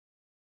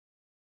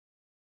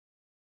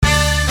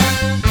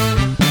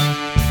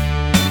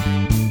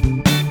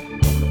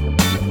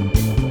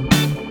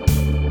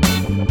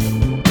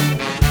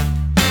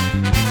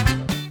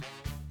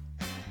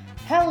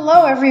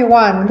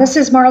everyone. This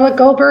is Marla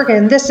Goldberg,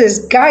 and this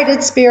is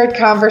Guided Spirit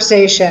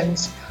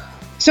Conversations.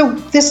 So,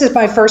 this is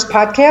my first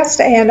podcast,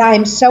 and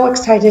I'm so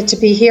excited to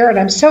be here, and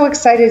I'm so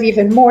excited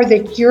even more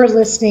that you're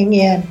listening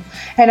in.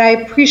 And I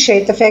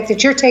appreciate the fact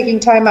that you're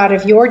taking time out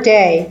of your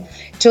day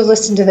to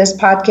listen to this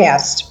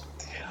podcast.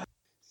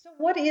 So,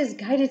 what is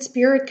Guided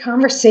Spirit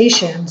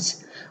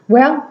Conversations?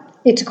 Well,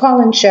 it's a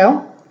call in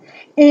show,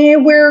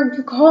 and where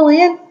you call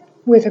in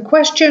with a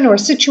question or a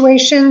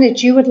situation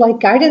that you would like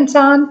guidance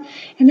on,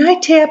 and I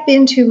tap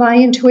into my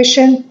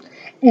intuition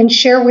and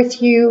share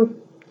with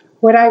you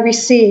what I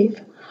receive,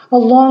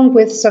 along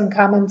with some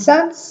common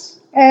sense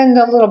and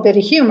a little bit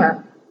of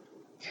humor.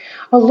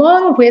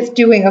 Along with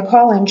doing a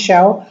call-in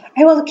show,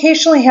 I will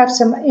occasionally have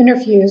some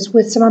interviews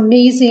with some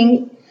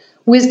amazing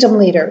wisdom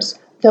leaders,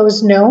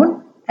 those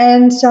known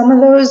and some of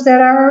those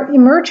that are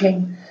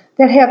emerging,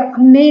 that have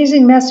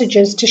amazing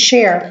messages to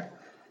share.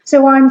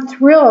 So I'm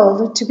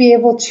thrilled to be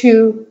able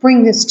to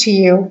bring this to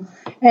you,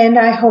 and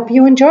I hope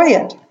you enjoy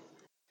it.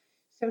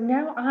 So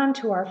now on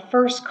to our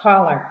first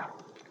caller.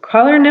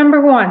 Caller number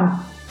 1.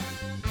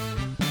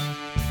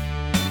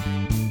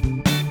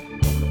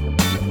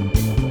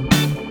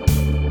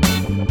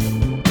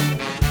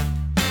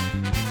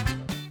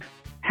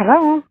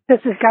 Hello, this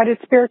is Guided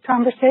Spirit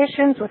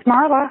Conversations with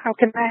Marla. How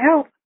can I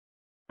help?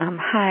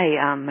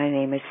 Hi, my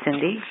name is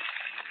Cindy,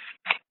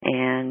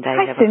 and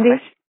I have Cindy. a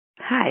question.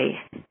 Hi.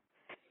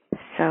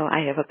 So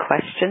I have a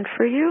question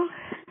for you.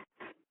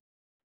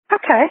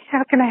 Okay,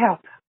 how can I help?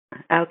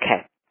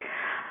 Okay.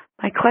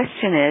 My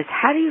question is,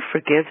 how do you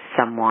forgive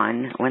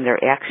someone when their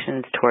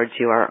actions towards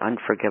you are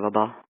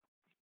unforgivable?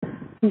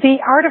 The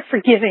art of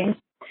forgiving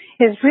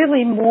is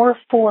really more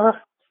for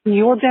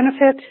your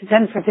benefit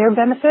than for their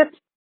benefit,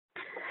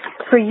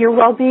 for your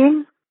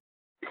well-being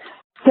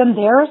than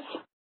theirs.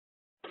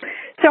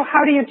 So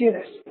how do you do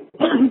this?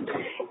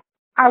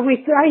 Are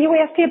you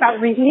asking about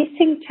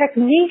releasing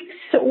techniques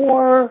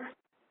or?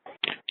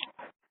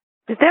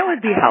 That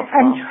would be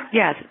helpful.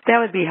 Yes, that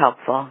would be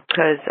helpful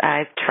because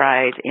I've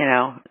tried,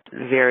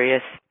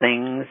 various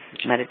things,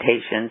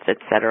 meditations,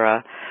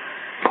 etc.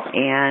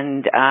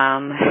 And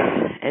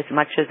as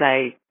much as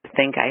I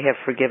think I have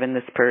forgiven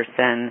this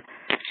person,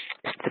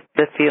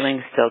 the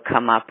feelings still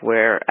come up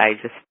where I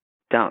just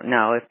don't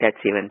know if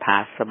that's even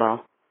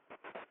possible.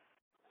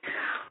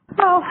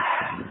 Well,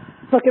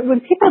 look, when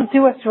people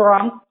do us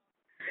wrong,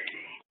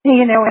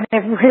 and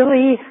they've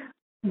really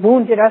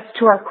wounded us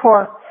to our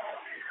core,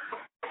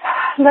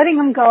 letting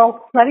them go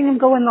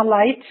in the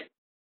light,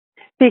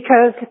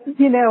 because,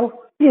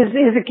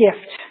 is a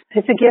gift.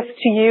 It's a gift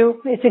to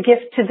you. It's a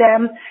gift to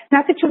them.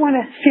 Not that you want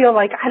to feel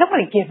like, I don't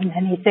want to give them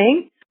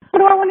anything. What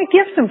do I want to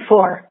give them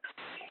for?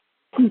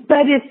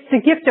 But it's the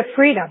gift of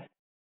freedom.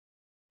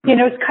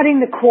 It's cutting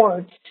the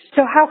cords.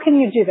 So how can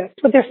you do this?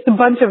 Well, there's a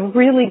bunch of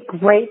really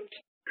great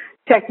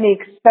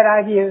techniques that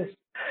I've used.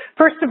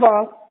 First of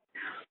all,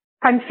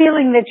 I'm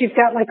feeling that you've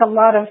got like a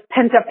lot of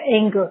pent-up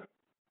anger,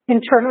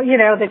 internal,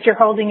 that you're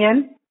holding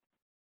in.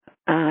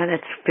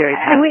 That's very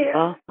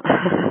possible.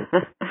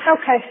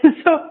 Okay,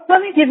 so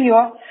let me give you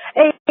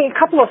a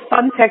couple of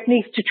fun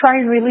techniques to try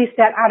and release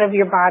that out of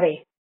your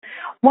body.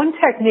 One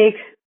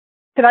technique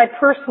that I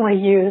personally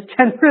used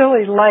and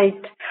really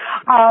liked,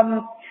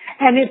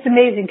 and it's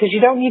amazing because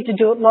you don't need to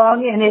do it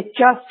long, and it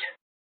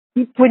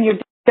just, when you're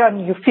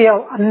done, you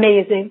feel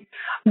amazing.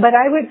 But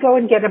I would go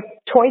and get a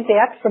toy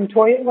bat from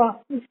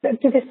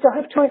do they still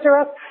have Toys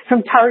R Us?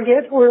 From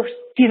Target or,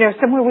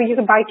 somewhere where you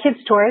can buy kids'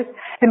 toys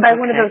and buy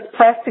one of those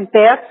plastic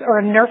bats or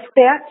a Nerf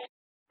bat,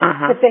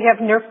 if they have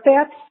Nerf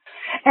bats.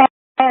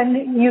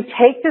 And you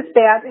take this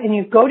bat and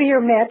you go to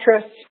your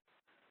mattress,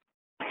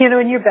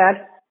 in your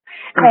bed,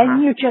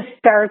 and you just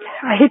start,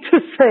 I hate to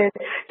say it,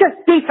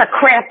 just beat the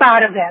crap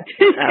out of it.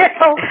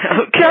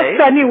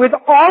 Just with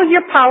all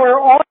your power,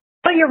 all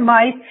your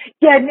might,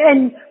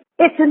 and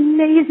it's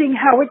amazing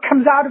how it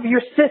comes out of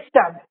your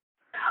system.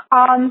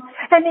 And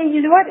then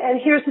you know what? And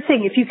here's the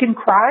thing: if you can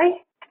cry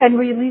and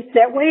release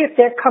that way, if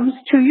that comes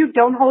to you,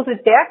 don't hold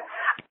it back.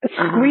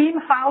 Scream,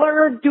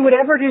 holler, do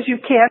whatever it is you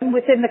can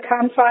within the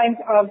confines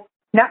of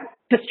not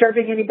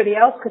disturbing anybody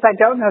else. Because I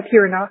don't know if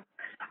you're in a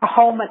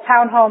home, a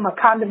townhome, a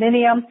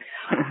condominium,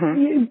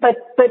 but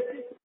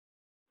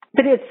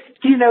it's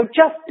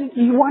just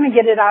you want to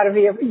get it out of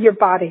your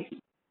body.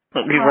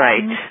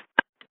 Right.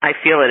 I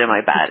feel it in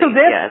my body,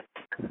 yes.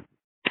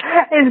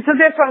 And so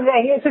that's what I'm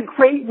saying. It's a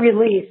great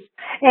release.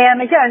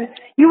 And again,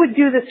 you would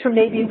do this for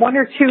maybe 1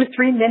 or 2,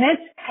 3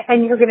 minutes,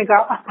 and you're going to go,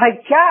 oh my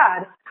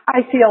God,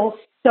 I feel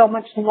so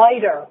much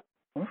lighter.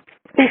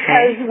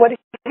 Because what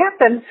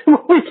happens when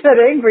we get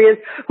angry is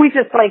we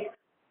just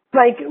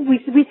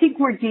we think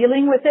we're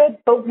dealing with it,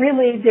 but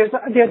really there's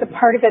a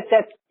part of it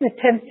that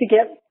tends to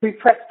get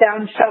repressed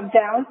down, shoved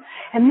down,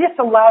 and this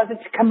allows it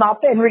to come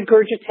up and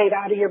regurgitate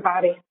out of your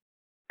body.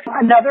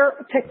 Another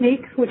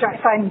technique, which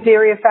I find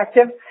very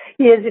effective,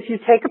 is if you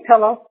take a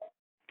pillow,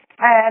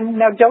 and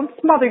now don't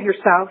smother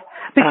yourself,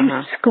 but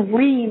you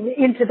scream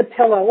into the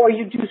pillow, or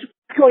you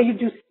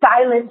do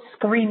silent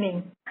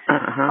screaming.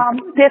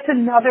 That's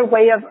another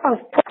way of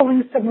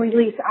pulling some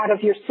release out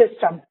of your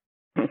system.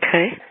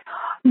 Okay.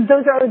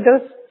 Those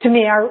to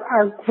me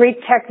are great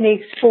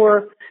techniques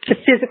for the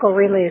physical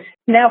release.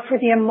 Now for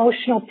the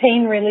emotional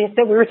pain release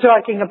that we were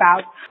talking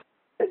about,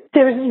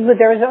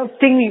 there's a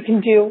thing you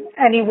can do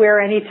anywhere,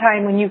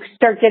 anytime when you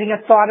start getting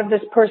a thought of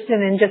this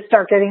person and just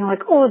start getting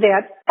like, oh,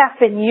 that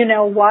effing you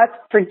know what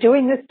for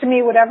doing this to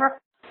me, whatever.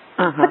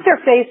 Put their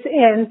face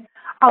in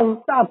a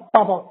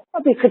bubble.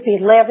 It could be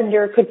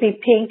lavender, it could be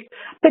pink,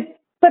 but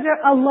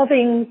a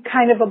loving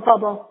kind of a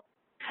bubble.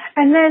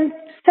 And then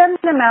send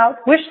them out,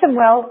 wish them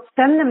well,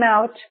 send them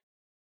out,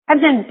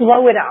 and then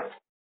blow it up.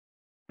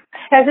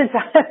 As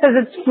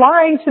it's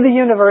flying to the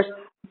universe,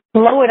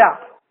 blow it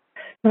up.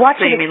 Watch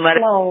so it you mean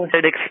explode.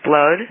 Let it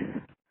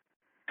explode?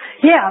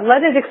 Yeah,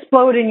 let it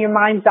explode in your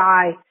mind's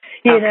eye,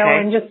 you know,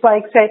 and just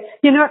like say,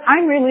 you know what,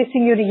 I'm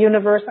releasing you to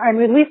universe. I'm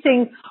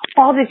releasing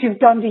all that you've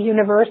done to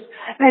universe.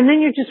 And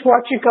then you just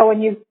watch it go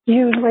and you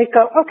like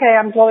go, okay,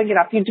 I'm blowing it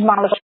up. You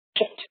demolish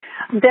it.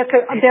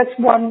 That's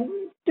one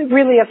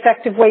really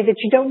effective way that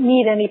you don't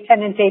need any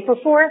pen and paper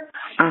for.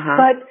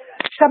 But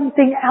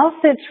something else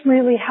that's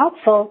really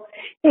helpful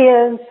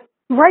is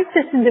write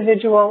this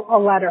individual a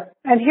letter.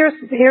 And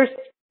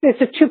it's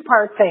a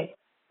two-part thing.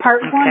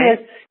 Part one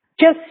is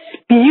just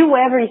spew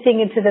everything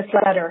into this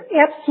letter.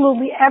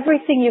 Absolutely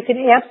everything you can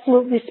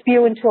absolutely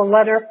spew into a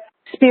letter,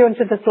 spew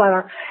into this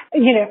letter.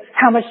 You know,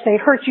 how much they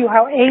hurt you,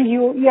 how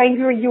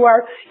angry you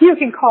are. You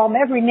can call them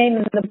every name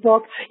in the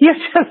book. You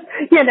just,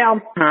 you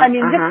know, I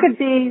mean, this could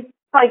be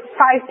like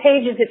 5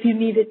 pages if you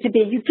need it to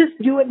be. You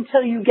just do it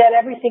until you get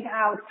everything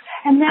out.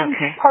 And then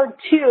part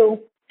two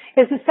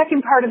is the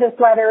second part of this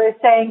letter is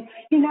saying,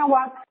 you know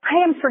what,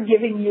 I am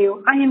forgiving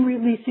you. I am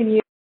releasing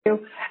you.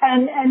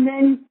 And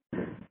then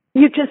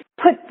you just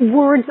put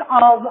words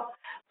of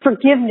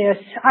forgiveness.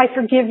 I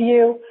forgive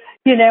you.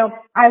 You know,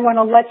 I want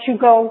to let you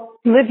go,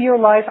 live your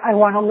life. I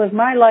want to live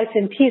my life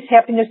in peace,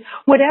 happiness,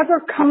 whatever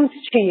comes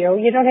to you.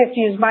 You don't have to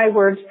use my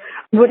words.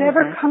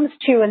 Whatever comes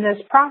to you in this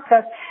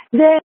process,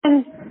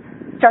 then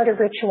start a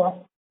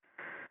ritual.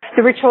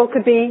 The ritual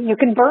could be, you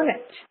can burn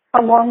it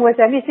along with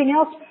anything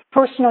else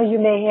personal you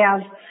may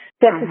have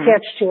that's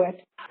attached to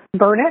it.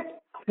 Burn it,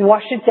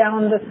 wash it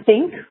down the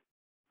sink.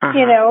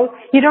 You know,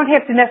 you don't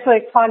have to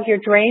necessarily clog your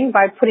drain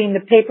by putting the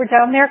paper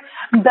down there,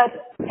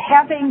 but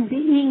having the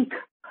ink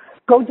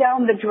go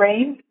down the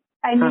drain,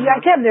 and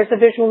again, there's a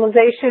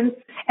visualization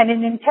and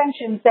an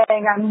intention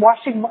saying, I'm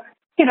washing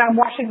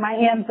my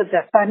hands of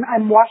this.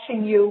 I'm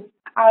washing you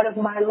out of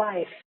my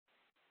life.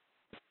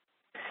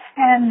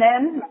 And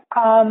then,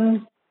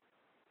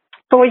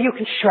 or you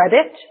can shred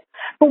it,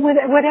 but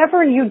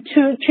whatever you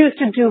choose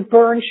to do,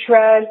 burn,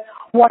 shred,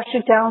 wash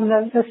it down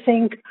the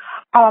sink,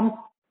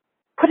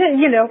 put it,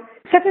 you know,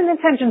 set an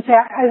intention. Say,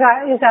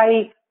 as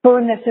I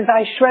burn this, as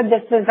I shred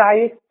this, as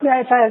I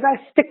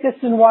stick this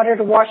in water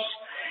to wash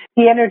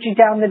the energy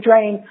down the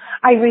drain,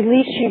 I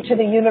release you to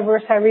the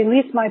universe. I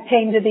release my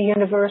pain to the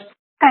universe,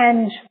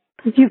 and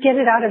you get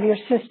it out of your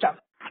system.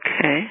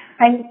 Okay.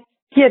 And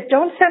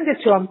don't send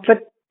it to them,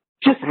 but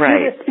just do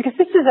this because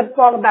this is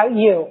all about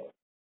you.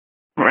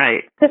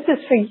 Right. This is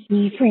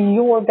for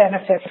your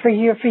benefit, for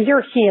your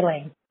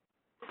healing.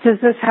 Does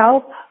this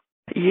help?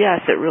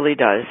 Yes, it really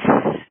does.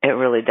 It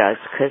really does,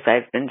 because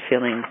I've been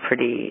feeling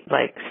pretty,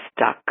 like,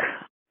 stuck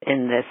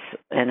in this,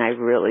 and I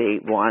really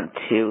want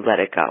to let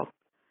it go.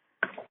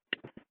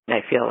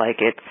 I feel like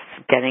it's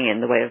getting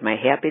in the way of my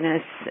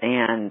happiness,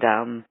 and,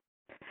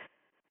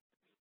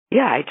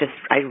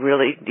 I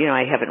really, you know,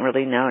 I haven't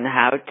really known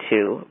how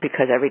to,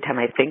 because every time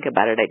I think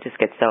about it, I just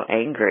get so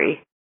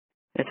angry.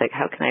 It's like,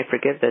 how can I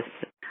forgive this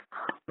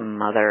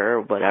mother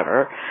or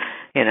whatever,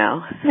 you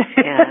know?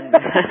 And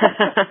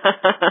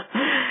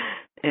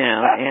you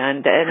know,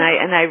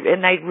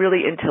 and I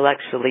really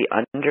intellectually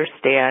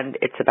understand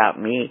it's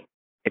about me.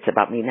 It's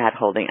about me not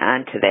holding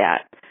on to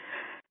that.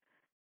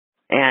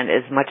 And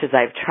as much as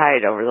I've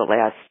tried over the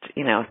last,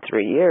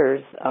 3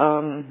 years,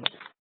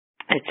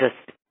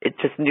 it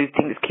just new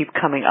things keep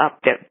coming up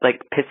that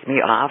like piss me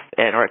off,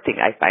 or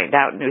I find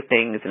out new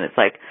things, and it's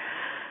like,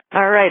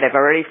 all right, I've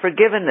already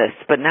forgiven this,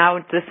 but now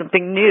there's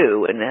something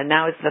new, and then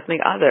now it's something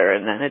other,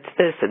 and then it's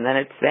this, and then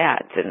it's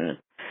that, and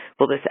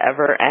will this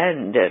ever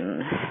end?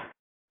 And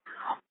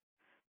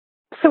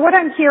so what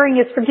I'm hearing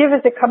is forgive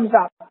as it comes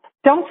up.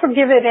 Don't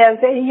forgive it as,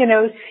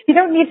 you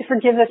don't need to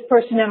forgive this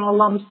person in a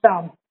lump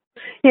sum.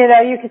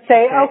 You could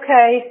say,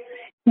 okay,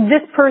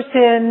 this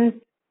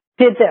person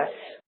did this.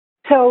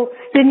 So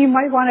then you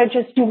might want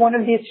to just do one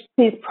of these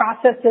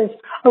processes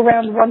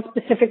around one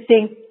specific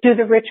thing, do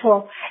the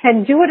ritual,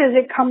 and do it as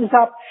it comes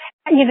up,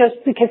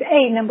 because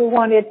number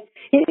one,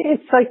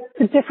 it's like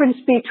the difference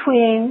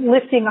between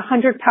lifting a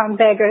 100-pound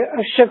bag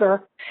of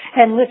sugar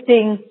and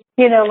lifting,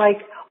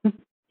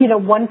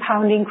 1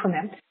 pound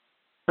increments.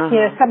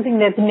 Something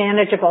that's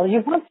manageable.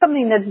 You want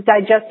something that's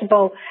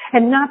digestible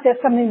and not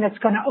that something that's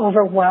going to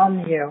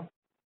overwhelm you.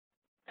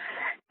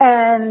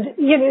 And,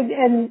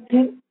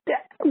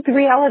 the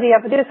reality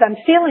of it is I'm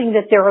feeling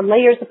that there are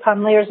layers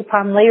upon layers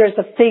upon layers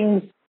of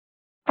things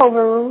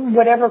over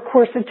whatever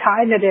course of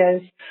time it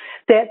is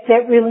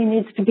that really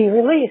needs to be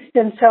released.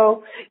 And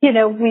so,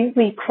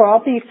 we crawl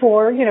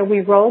before,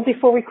 we roll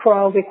before we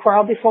crawl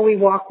before we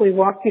walk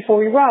before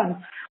we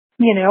run.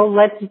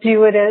 Let's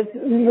do it as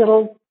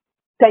little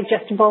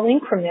digestible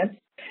increments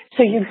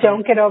so you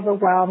don't get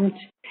overwhelmed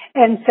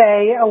and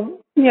say, oh,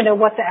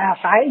 what the F?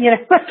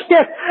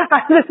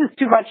 This is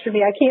too much for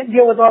me. I can't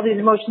deal with all these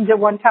emotions at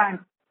one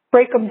time.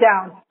 Break them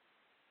down.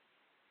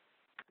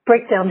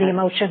 Break down the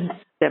emotions.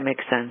 That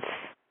makes sense.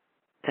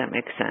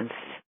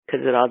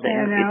 Because it all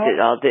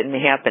didn't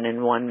happen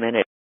in 1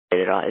 minute.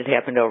 It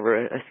happened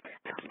over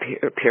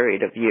a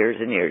period of years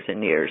and years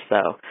and years.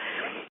 So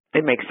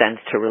it makes sense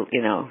to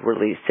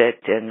release it,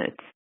 and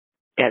it's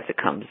as it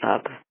comes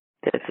up.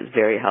 This is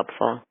very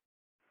helpful.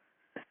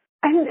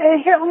 And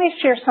here, let me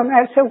share some.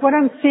 So what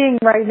I'm seeing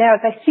right now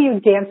is I see you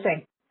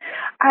dancing.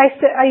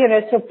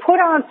 So put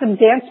on some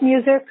dance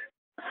music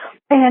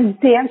and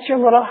dance your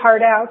little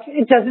heart out.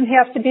 It doesn't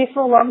have to be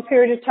for a long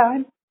period of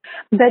time,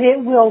 but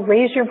it will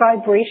raise your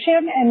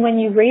vibration. And when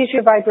you raise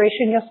your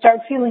vibration, you'll start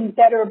feeling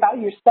better about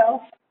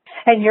yourself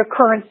and your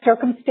current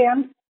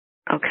circumstance.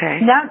 Okay.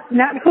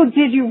 Not who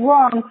did you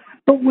wrong,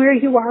 but where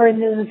you are in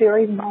this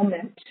very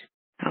moment.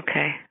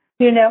 Okay.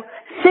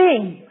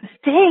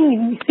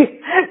 Sing,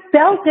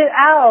 belt it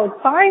out,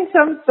 find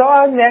some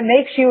song that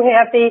makes you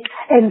happy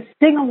and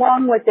sing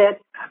along with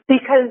it,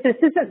 because this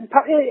isn't,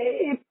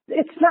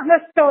 it's not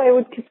necessarily, I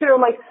would consider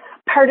like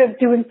part of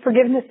doing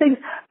forgiveness things,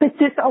 but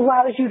this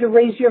allows you to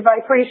raise your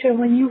vibration.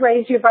 When you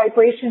raise your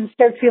vibration and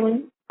start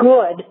feeling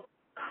good,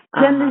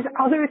 then these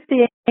other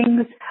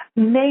things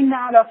may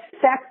not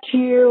affect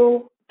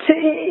you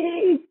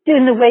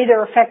in the way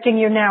they're affecting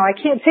you now. I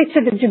can't say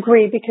to the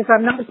degree because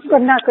I'm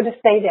not going to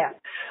say that,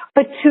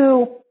 but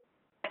so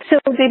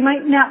they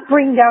might not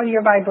bring down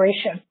your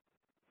vibration,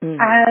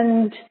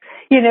 and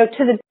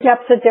to the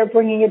depth that they're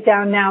bringing it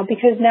down now,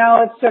 because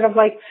now it's sort of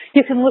like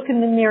you can look in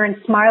the mirror and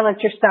smile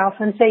at yourself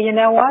and say, you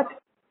know what,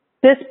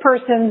 this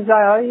person's,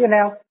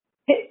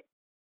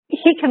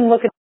 he can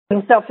look at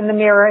himself in the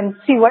mirror and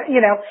see what,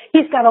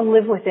 he's got to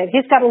live with it.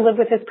 He's got to live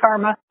with his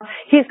karma.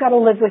 He's got to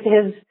live with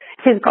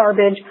his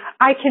garbage.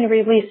 I can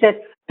release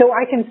it so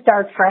I can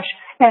start fresh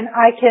and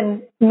I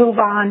can move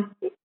on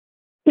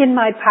in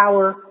my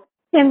power,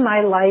 in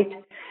my light,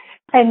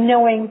 and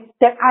knowing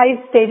that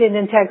I've stayed in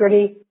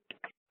integrity.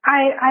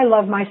 I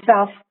love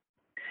myself,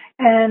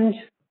 and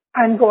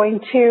I'm going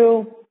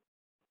to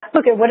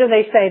look at, what do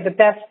they say? The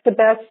best,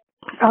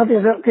 oh,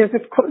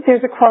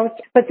 there's a quote,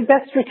 but the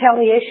best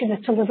retaliation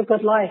is to live a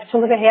good life, to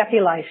live a happy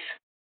life.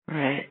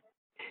 Right.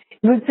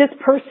 With this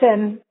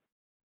person,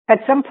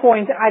 at some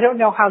point, I don't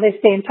know how they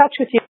stay in touch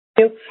with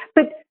you,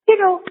 but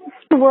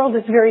the world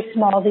is very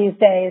small these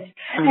days.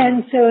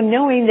 And so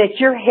knowing that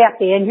you're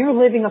happy and you're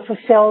living a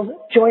fulfilled,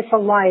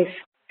 joyful life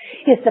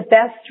is the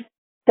best,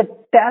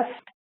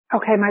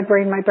 okay, my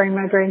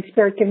brain,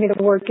 spirit, give me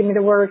the word,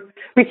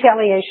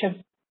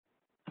 retaliation.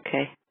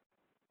 Okay.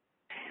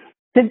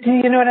 Do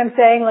you know what I'm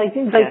saying? Like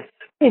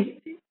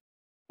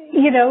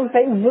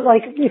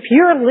if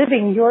you're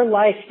living your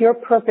life, your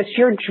purpose,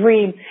 your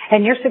dream,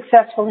 and you're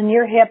successful and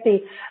you're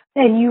happy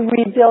and you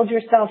rebuild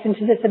yourself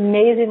into this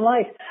amazing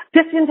life,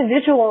 this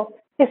individual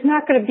is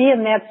not going to be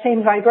in that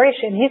same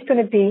vibration. He's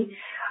going to be,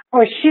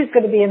 or she's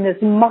going to be in this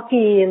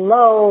mucky,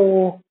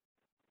 low,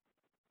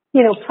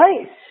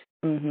 place.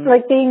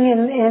 Like being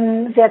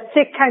in that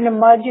thick kind of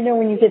mud,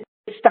 when you get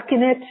stuck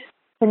in it,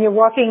 when you're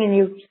walking and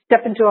you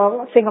step into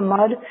a thing of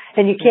mud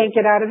and you can't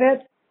get out of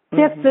it.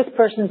 That's this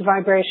person's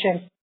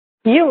vibration.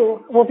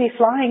 You will be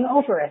flying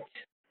over it.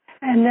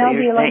 And they'll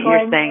be like,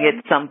 you're saying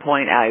at some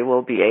point I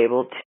will be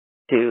able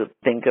to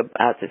think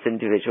about this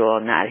individual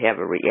and not have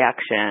a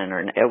reaction, or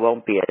it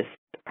won't be as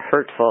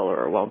hurtful,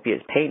 or it won't be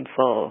as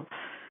painful.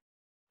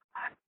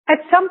 At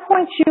some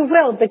point you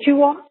will, but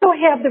you also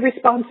have the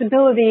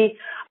responsibility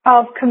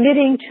of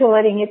committing to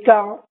letting it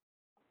go.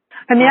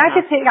 I mean, I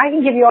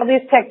can give you all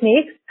these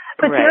techniques,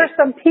 but there are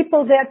some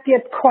people that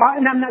get caught,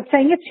 and I'm not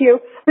saying it's you,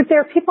 but there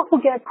are people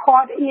who get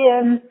caught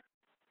in,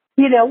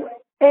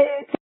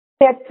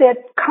 that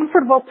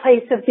comfortable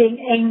place of being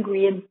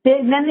angry, and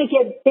then they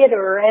get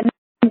bitter, and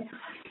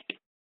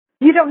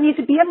you don't need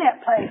to be in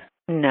that place.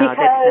 No,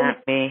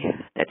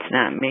 that's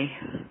not me.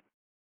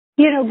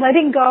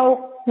 Letting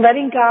go,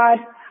 letting God,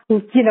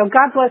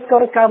 God bless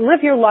God,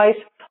 live your life,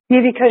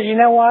 because you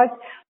know what?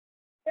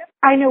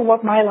 I know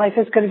what my life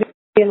is going to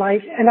be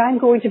like, and I'm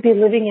going to be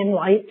living in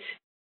light.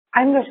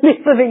 I'm going to be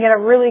living in a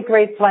really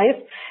great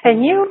place,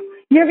 and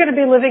you're going to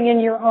be living in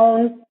your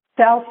own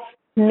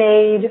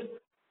self-made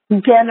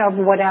den of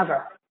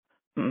whatever.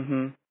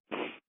 And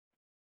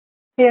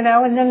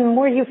then the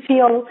more you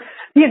feel,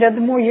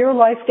 the more your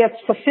life gets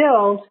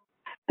fulfilled,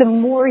 the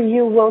more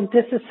you will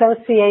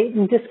disassociate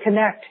and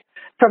disconnect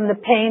from the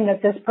pain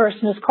that this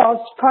person has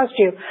caused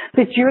you.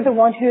 But you're the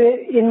one who,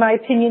 in my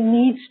opinion,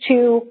 needs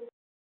to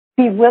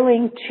be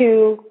willing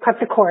to cut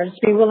the cords,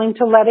 be willing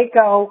to let it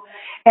go,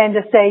 and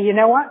to say, you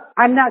know what,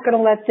 I'm not going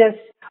to let this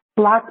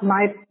block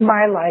my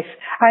life.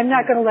 I'm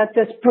not going to let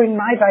this bring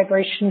my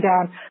vibration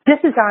down. This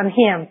is on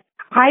him.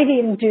 I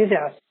didn't do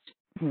this.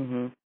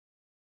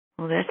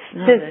 Well, that's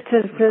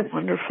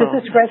wonderful.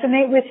 Does this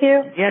resonate with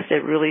you? Yes,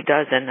 it really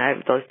does, and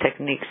those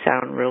techniques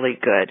sound really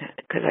good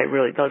because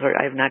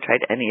I have not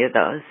tried any of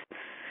those.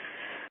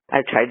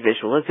 I've tried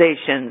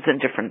visualizations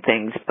and different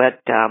things, but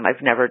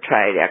I've never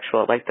tried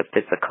actual like the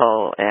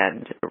physical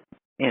and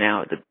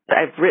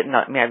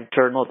I've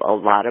journaled a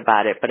lot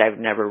about it, but I've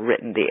never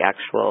written the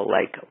actual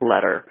like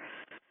letter.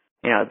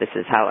 This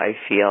is how I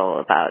feel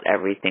about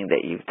everything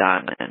that you've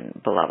done and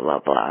blah, blah,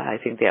 blah. I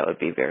think that would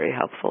be very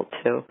helpful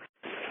too.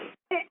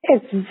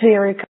 It's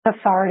very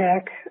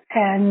cathartic,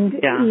 and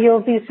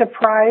you'll be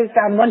surprised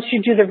once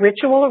you do the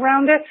ritual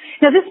around it.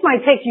 Now, this might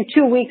take you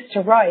 2 weeks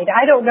to write.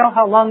 I don't know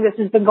how long this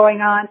has been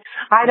going on.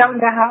 I don't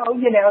know how,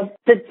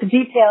 the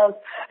details,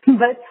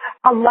 but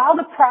allow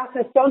the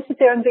process. Don't sit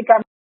there and think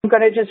I'm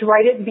going to just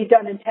write it and be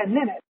done in 10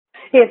 minutes.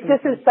 If this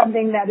is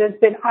something that has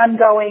been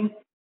ongoing,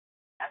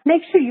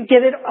 make sure you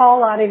get it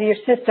all out of your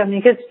system,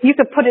 because you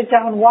could put it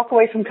down, walk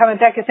away from coming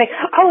back and say,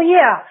 oh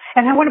yeah,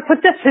 and I want to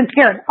put this in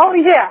here. And, oh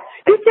yeah,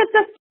 you did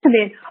this to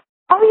me.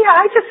 Oh yeah,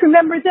 I just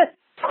remembered this.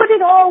 Put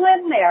it all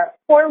in there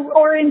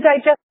or in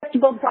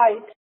digestible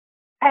bites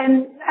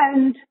and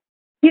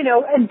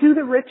do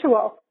the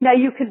ritual. Now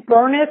you could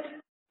burn it,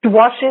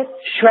 wash it,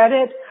 shred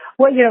it,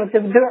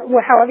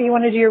 however you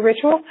want to do your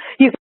ritual.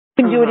 You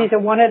can do it either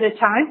one at a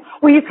time,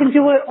 or you can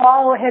do it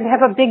all and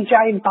have a big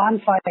giant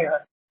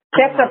bonfire.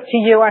 That's up to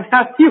you on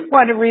how you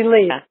want to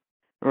release.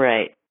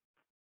 Right.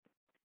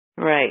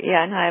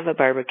 Yeah, and I have a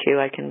barbecue.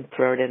 I can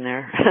throw it in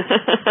there.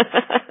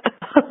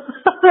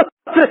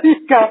 There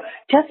you go.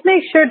 Just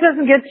make sure it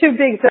doesn't get too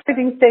big so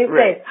everything stays safe.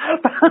 Right.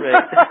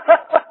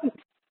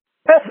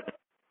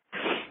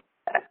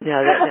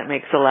 Yeah, that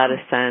makes a lot of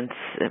sense.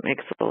 It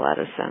makes a lot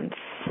of sense.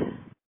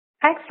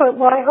 Excellent.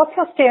 Well, I hope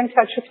you'll stay in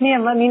touch with me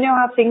and let me know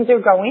how things are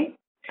going.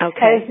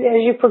 Okay.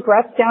 As you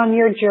progress down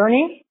your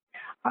journey.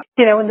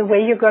 And the way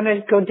you're going to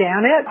go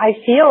down it, I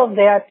feel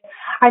that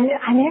I'm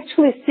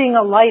actually seeing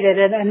a light at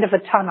the end of a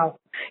tunnel.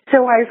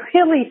 So I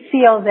really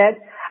feel that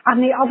on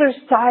the other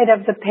side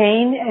of the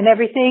pain and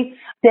everything,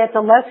 that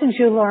the lessons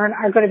you learn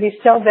are going to be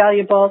so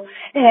valuable,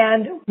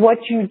 and what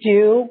you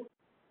do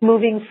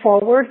moving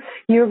forward,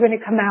 you're going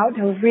to come out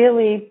in a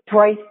really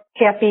bright,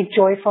 happy,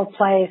 joyful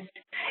place.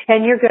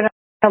 And you're going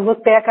to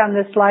look back on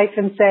this life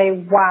and say,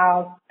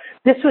 wow,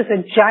 this was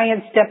a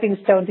giant stepping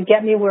stone to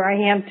get me where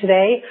I am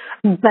today,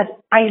 but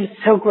I am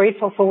so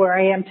grateful for where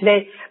I am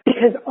today,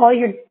 because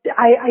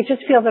I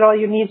just feel that all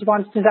your needs,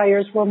 wants,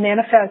 desires will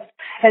manifest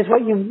as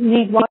what you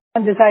need, want,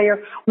 and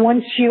desire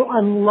once you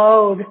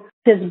unload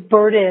this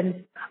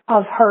burden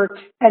of hurt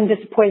and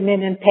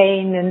disappointment and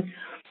pain and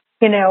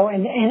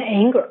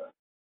anger.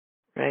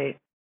 Right.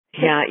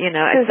 Yeah,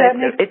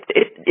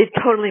 it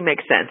totally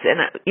makes sense.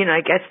 And,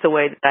 I guess the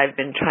way that I've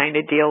been trying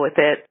to deal with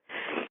it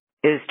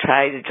is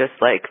try to just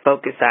like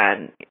focus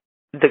on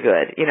the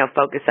good,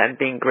 focus on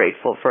being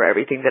grateful for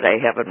everything that I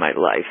have in my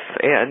life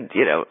and,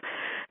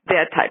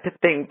 that type of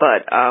thing.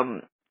 But,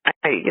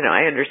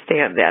 I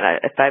understand that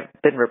if I've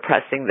been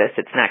repressing this,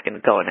 it's not going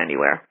to go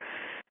anywhere.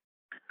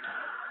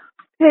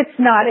 It's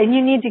not. And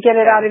you need to get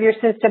it out of your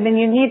system, and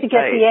you need to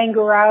get the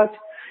anger out.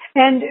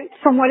 And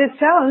from what it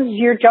sounds,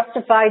 you're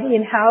justified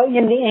in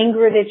the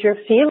anger that you're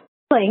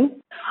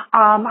feeling.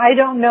 I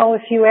don't know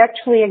if you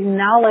actually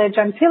acknowledge,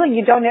 I'm feeling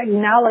you don't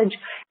acknowledge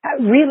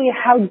really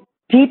how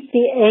deep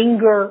the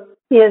anger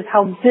is,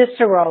 how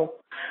visceral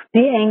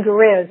the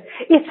anger is.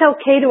 It's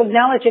okay to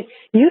acknowledge it.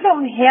 You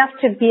don't have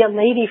to be a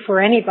lady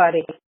for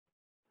anybody.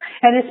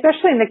 And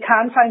especially in the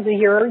confines of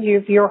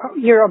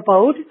your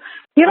abode,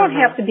 you don't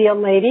have to be a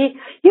lady.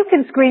 You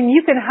can scream,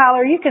 you can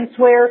holler, you can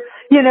swear,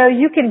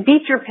 you can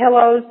beat your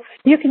pillows,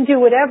 you can do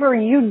whatever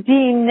you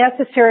deem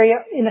necessary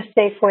in a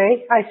safe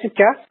way, I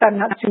suggest. I'm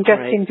not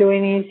suggesting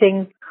doing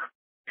anything,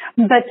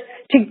 but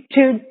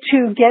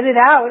to get it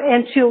out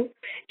and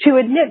to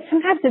admit,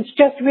 sometimes it's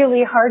just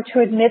really hard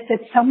to admit that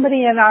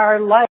somebody in our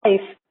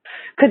life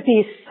could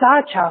be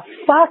such a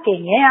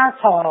fucking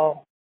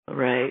asshole.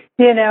 Right.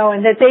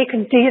 And that they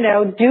could,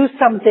 do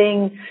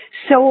something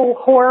so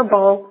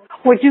horrible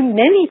or do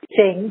many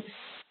things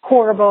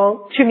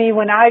horrible to me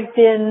when I've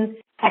been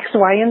X,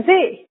 Y, and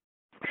Z.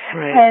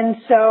 Right. And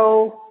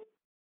so,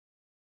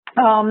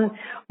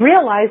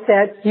 realize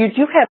that you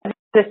do have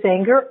this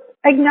anger.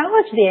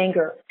 Acknowledge the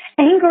anger.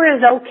 Anger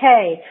is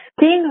okay.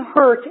 Being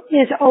hurt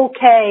is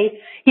okay,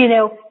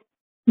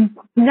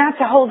 not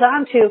to hold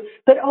on to,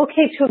 but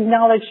okay to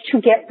acknowledge,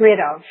 to get rid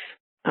of.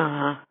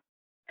 Uh-huh.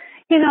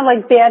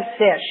 Like bad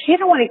fish. You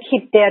don't want to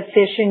keep bad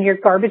fish in your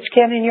garbage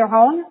can in your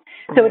home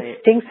so it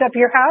stinks up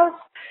your house.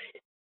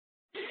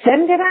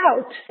 Send it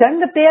out.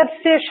 Send the bad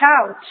fish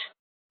out.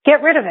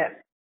 Get rid of it.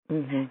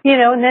 Mm-hmm.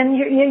 And then,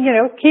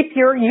 keep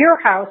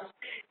your house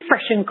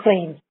fresh and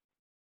clean.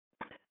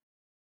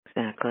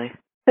 Exactly.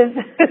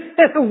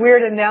 It's a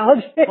weird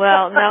analogy.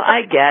 Well, no,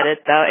 I get it,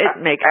 though.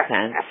 It makes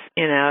sense.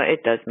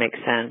 It does make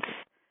sense.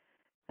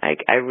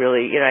 I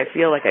really, I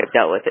feel like I've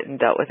dealt with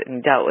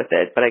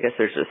it, but I guess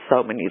there's just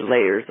so many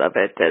layers of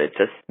it that it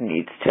just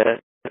needs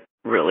to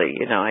really,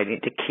 I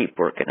need to keep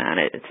working on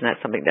it. It's not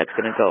something that's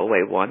going to go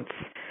away once.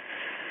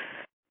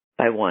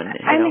 by one.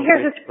 And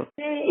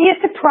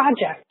it's a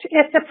project.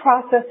 It's a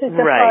process. It's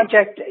a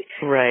project.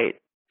 Right.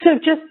 So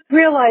just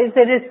realize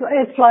that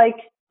it's like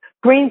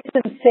grains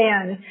of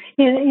sand.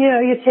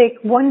 You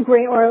take one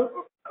grain, or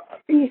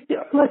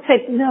let's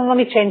say, no, let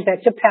me change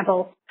that to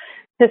pebbles.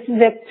 This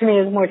to me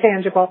is more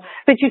tangible.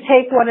 But you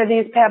take one of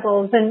these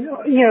pebbles and,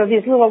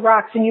 these little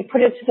rocks, and you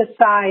put it to the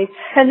side,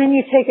 and then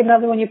you take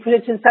another one, you put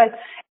it to the side,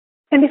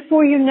 and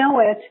before you know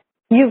it,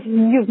 you've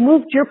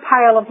moved your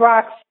pile of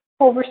rocks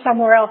over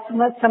somewhere else and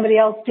let somebody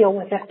else deal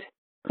with it.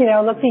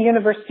 Let the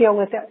universe deal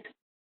with it.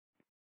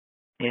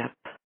 Yep.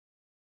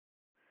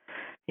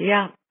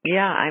 Yeah.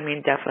 Yeah. I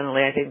mean,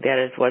 definitely. I think that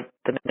is what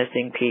the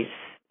missing piece,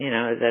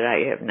 that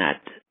I have not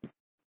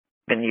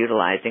been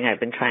utilizing. I've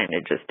been trying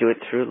to just do it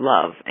through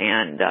love.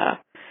 And,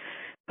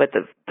 but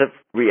the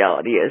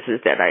reality is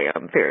that I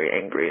am very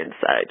angry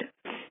inside.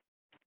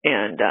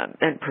 And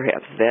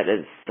perhaps that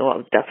is,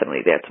 well,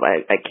 definitely that's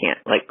why I can't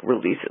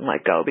release and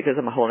let go, because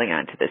I'm holding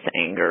on to this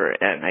anger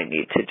and I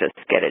need to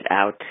just get it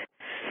out.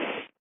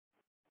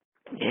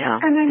 Yeah.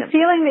 And I'm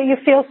feeling that you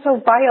feel so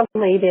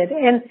violated,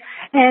 and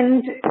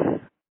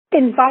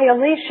in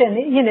violation,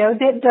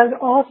 that does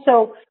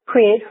also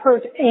create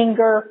hurt,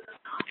 anger,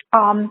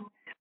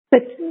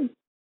 but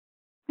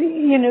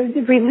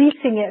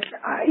releasing it,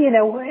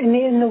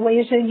 in the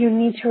ways that you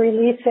need to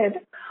release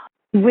it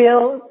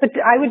but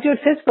I would do it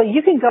physically.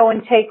 You can go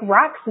and take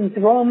rocks and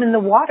throw them in the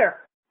water,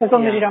 as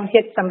long as you don't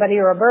hit somebody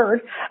or a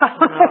bird.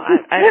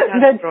 I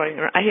have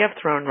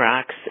thrown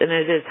rocks, and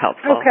it is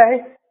helpful.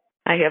 Okay.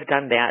 I have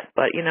done that,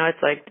 but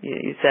it's like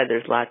you said,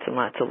 there's lots and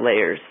lots of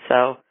layers,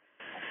 so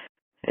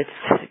it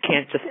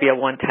can't just be a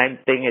one-time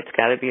thing. It's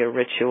got to be a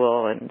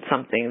ritual and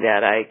something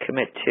that I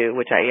commit to,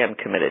 which I am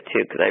committed to,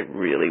 because I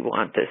really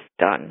want this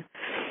done.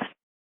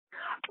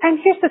 And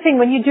here's the thing,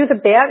 if you do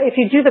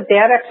the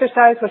bad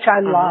exercise, which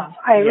I love,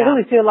 I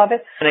really do love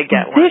it. And I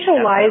get one,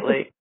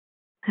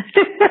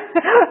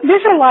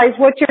 visualize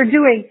what you're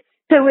doing.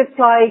 So it's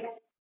like,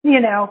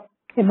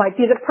 it might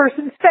be the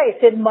person's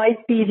face. It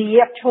might be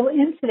the actual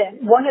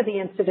incident, one of the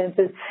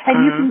incidences. And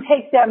you can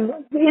take them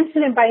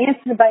incident by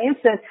incident by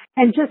incident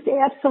and just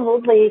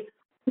absolutely,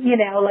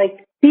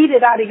 beat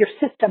it out of your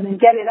system and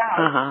get it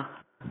out.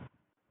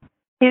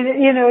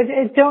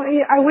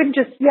 I wouldn't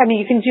just,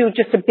 you can do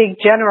just a big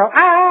general,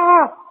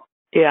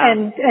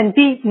 and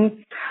beat,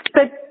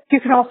 but you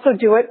can also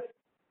do it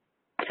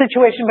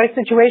situation by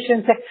situation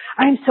and say,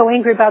 I'm so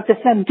angry about this,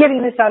 I'm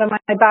getting this out of my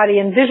body,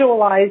 and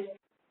visualize,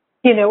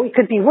 it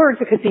could be words,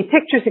 it could be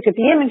pictures, it could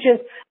be images,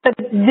 but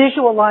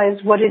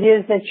visualize what it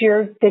is that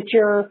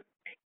you're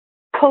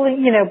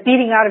pulling,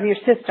 beating out of your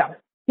system,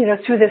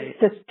 through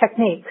this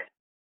technique.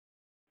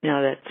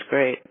 No, that's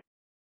great.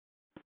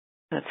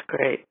 That's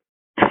great.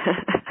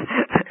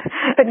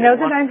 But know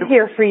that I'm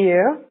here for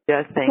you.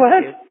 Yes, thank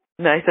you.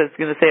 Nice. I was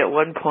going to say, at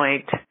one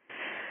point,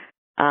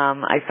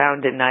 I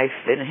found a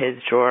knife in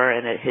his drawer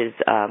and at his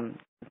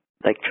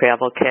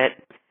travel kit,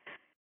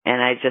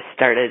 and I just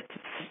started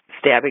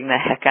stabbing the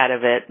heck out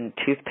of it, and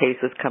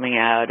toothpaste was coming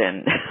out,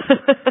 and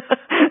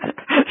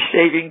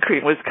shaving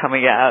cream was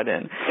coming out,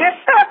 and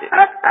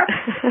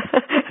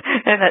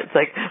and that's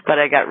but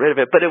I got rid of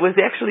it. But it was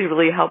actually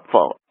really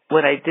helpful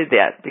when I did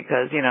that,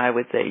 because, I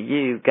would say,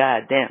 you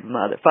goddamn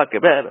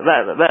motherfucker, blah,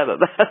 blah, blah, blah,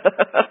 blah.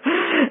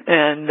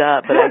 And,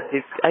 but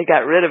I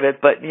got rid of it,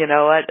 but you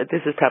know what?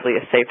 This is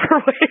probably a safer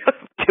way of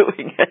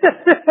doing it.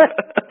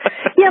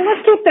 Yeah,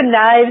 let's keep the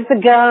knives, the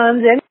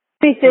guns,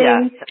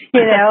 anything,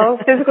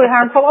 physically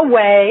harmful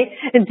away,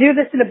 and do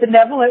this in a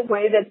benevolent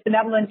way that's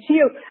benevolent to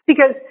you,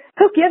 because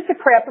who gives a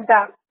crap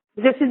about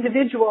this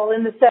individual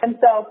in the sense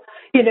of,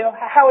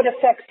 how it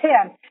affects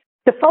him?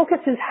 The focus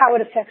is how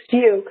it affects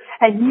you,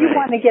 and you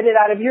want to get it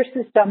out of your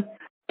system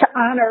to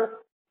honor,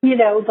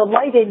 the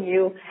light in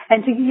you,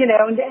 and to,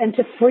 and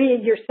to free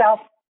yourself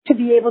to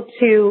be able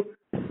to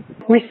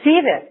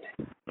receive it.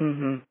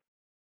 Mm-hmm.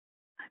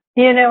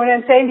 You know what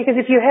I'm saying? Because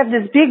if you have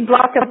this big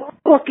block of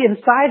book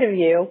inside of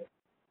you,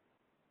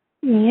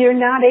 you're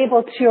not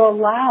able to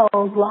allow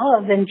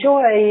love and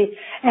joy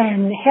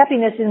and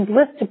happiness and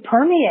bliss to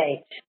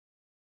permeate.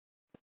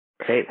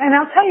 Great. And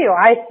I'll tell you,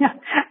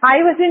 I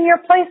was in your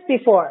place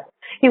before,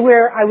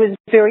 where I was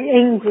very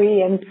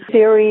angry and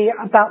very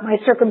about my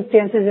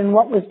circumstances and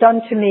what was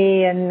done to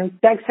me, and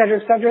et cetera,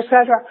 et cetera, et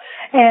cetera.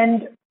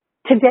 And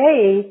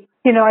today,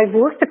 I've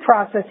worked the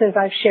processes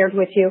I've shared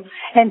with you,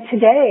 and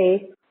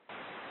today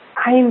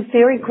I am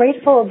very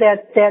grateful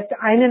that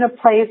I'm in a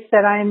place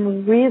that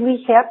I'm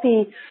really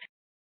happy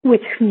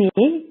with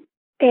me,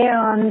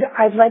 and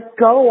I've let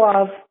go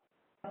of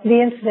the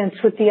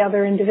incidents with the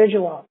other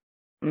individual.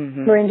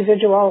 Mm-hmm. Or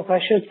individuals, I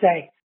should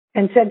say,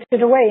 and sent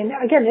it away. And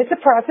again, it's a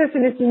process,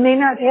 and it may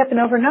not happen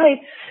overnight.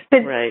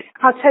 But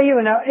I'll tell you,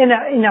 in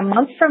a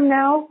month from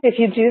now, if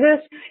you do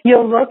this,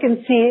 you'll look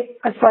and see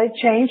a slight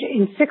change.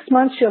 In 6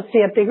 months, you'll see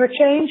a bigger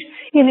change.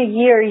 In a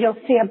year, you'll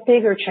see a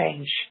bigger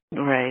change.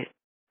 Right.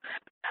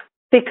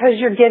 Because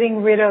you're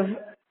getting rid of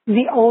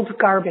the old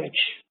garbage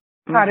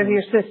out of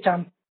your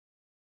system.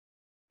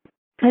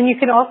 And you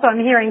can also, I'm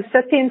hearing,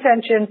 set the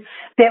intention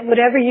that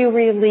whatever you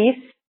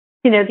release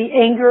the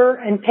anger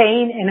and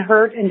pain and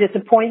hurt and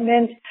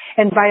disappointment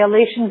and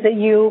violations that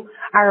you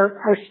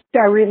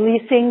are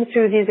releasing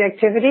through these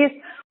activities.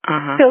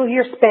 Fill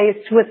your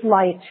space with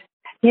light,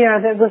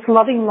 with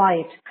loving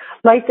light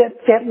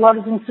that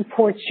loves and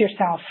supports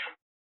yourself.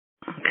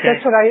 Okay.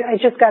 That's what I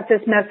just got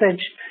this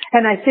message,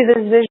 and I see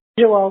this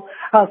visual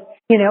of,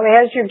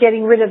 as you're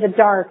getting rid of the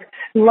dark,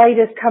 light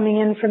is coming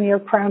in from your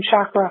crown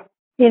chakra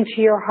into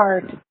your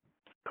heart.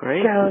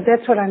 Great. So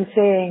that's what I'm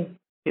seeing.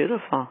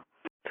 Beautiful.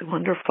 It's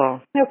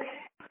wonderful. Okay.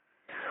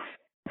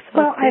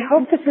 Well, I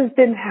hope this has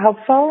been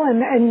helpful,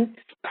 and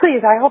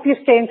please, I hope you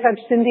stay in touch,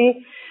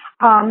 Cindy,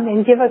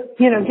 and give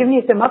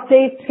me some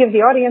updates, give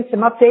the audience some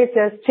updates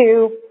as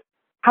to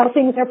how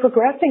things are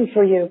progressing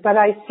for you. But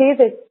I see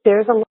that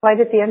there's a light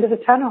at the end of the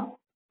tunnel.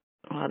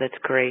 Oh, that's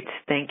great.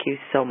 Thank you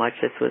so much.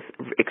 This was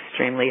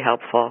extremely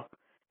helpful.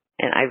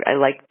 And I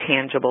like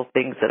tangible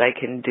things that I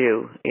can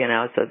do,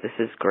 so this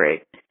is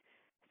great.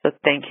 So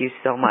thank you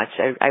so much.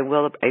 I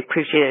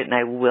appreciate it, and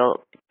I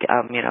will,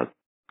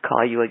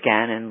 call you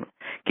again and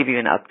give you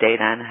an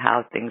update on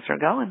how things are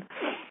going.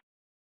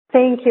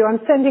 Thank you. I'm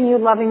sending you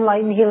loving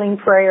light and healing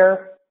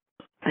prayer.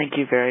 Thank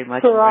you very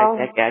much. Right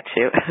back at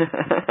you.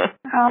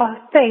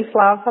 Thanks,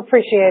 love.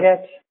 Appreciate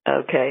it.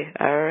 Okay.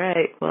 All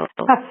right.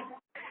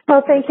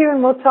 Well, thank you,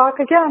 and we'll talk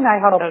again, I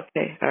hope.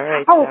 Okay. All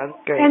right. Oh, sounds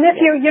great. And if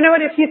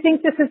if you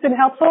think this has been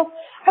helpful,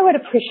 I would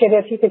appreciate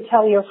it if you could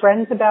tell your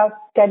friends about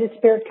Guided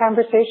Spirit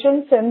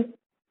Conversations, and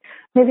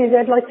maybe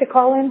they'd like to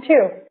call in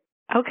too.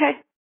 Okay.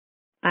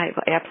 I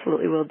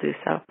absolutely will do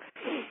so.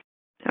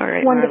 All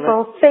right.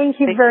 Wonderful. Marla. Thank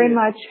you very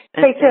much.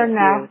 Take care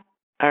now.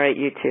 All right.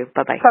 You too.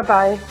 Bye-bye.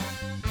 Bye-bye.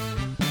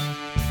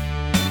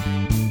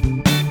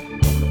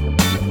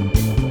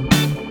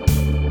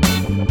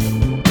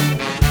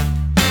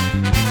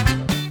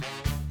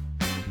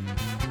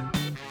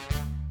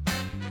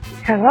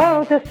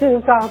 Hello, this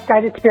is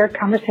Guided Spirit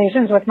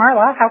Conversations with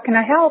Marla. How can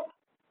I help?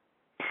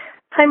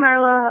 Hi,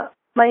 Marla.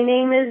 My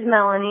name is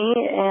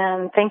Melanie,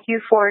 and thank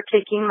you for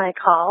taking my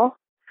call.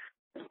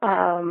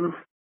 I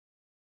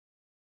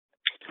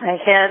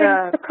had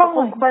a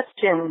couple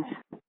questions.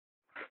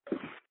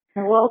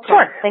 You're welcome.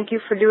 Sure. Thank you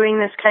for doing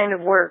this kind of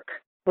work.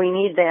 We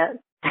need that.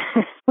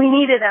 We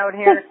need it out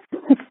here.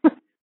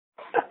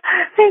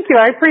 Thank you.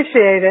 I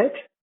appreciate it.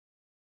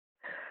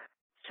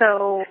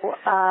 So,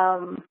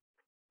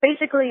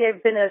 basically,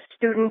 I've been a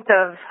student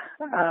of,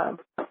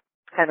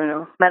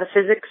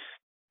 metaphysics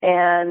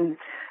and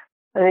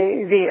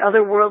the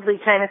otherworldly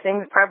kind of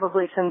things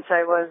probably since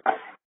I was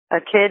a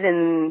kid,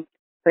 and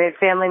we had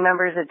family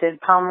members that did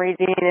palm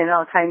reading and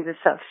all kinds of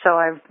stuff. So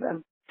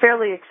I'm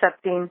fairly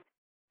accepting.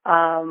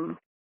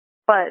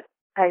 But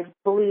I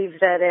believe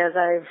that as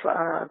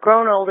I've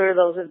grown older,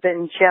 those have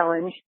been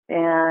challenged.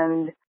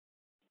 And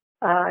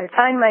I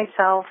find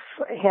myself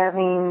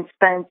having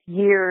spent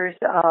years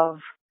of,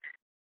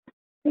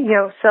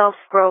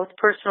 self-growth,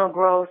 personal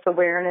growth,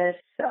 awareness,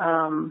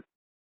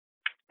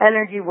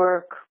 energy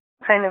work,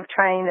 kind of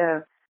trying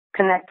to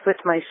connect with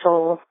my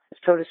soul,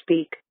 so to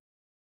speak.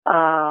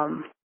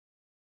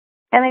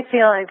 And I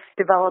feel I've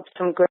developed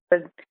some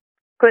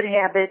good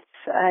habits.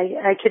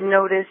 I can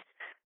notice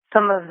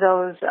some of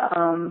those,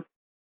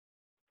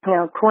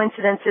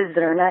 coincidences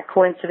that are not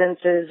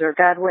coincidences or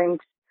God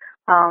winks.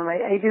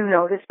 I do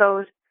notice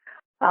those.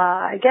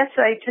 I guess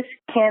I just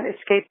can't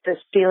escape this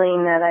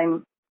feeling that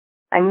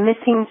I'm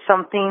missing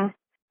something,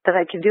 that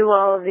I can do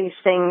all of these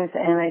things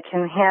and I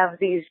can have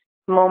these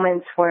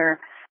moments where,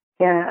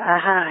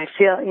 I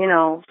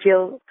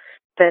feel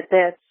that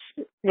that's,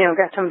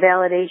 got some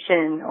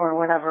validation or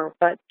whatever,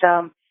 but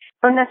don't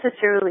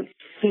necessarily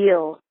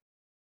feel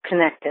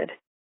connected,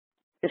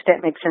 if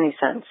that makes any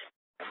sense.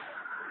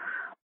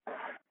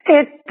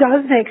 It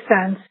does make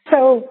sense.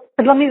 So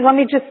let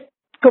me just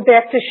go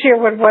back to share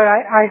what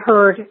I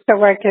heard,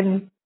 so I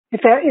can,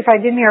 if I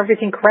didn't hear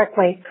everything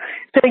correctly.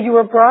 So you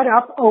were brought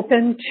up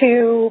open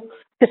to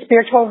the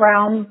spiritual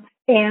realm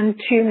and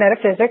to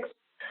metaphysics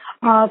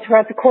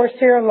throughout the course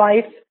of your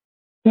life.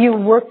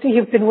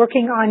 You've been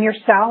working on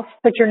yourself,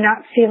 but you're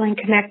not feeling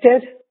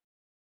connected?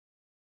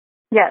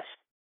 Yes.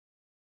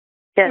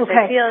 Yes,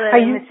 okay. I feel that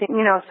I'm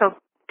missing, so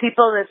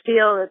people that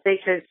feel that they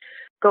could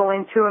go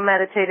into a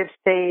meditative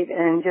state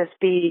and just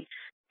be,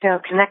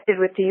 connected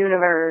with the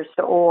universe,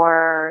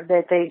 or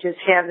that they just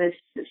have this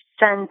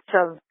sense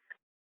of,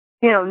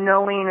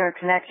 knowing or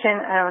connection.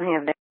 I don't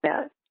have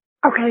that.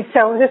 Okay,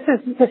 so this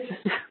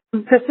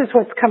is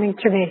what's coming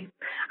to me.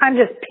 I'm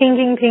just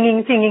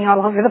pinging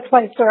all over the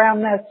place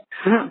around this.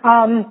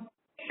 Mm-hmm.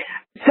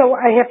 So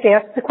I have to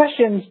ask the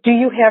questions. Do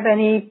you have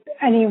any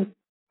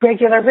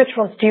regular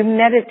rituals? Do you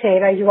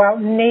meditate? Are you out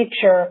in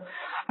nature?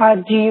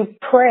 Do you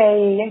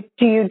pray?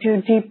 Do you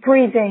do deep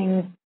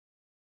breathing?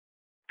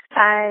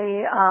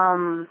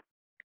 I'm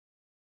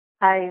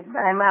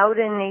out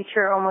in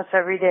nature almost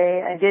every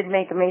day. I did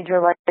make a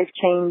major life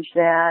change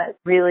that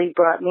really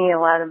brought me a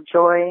lot of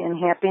joy and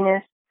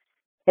happiness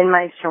in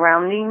my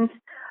surroundings.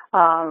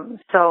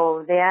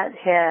 So that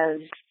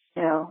has,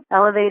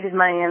 elevated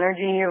my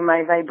energy or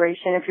my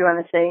vibration, if you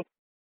want to say,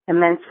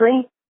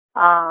 immensely.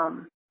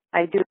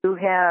 I do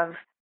have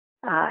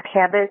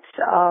habits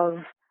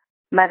of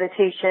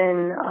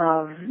meditation,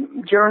 of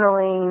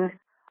journaling,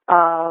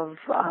 of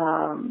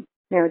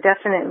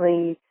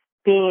definitely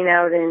being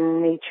out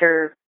in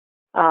nature.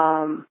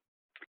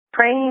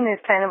 Praying is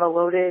kind of a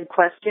loaded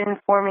question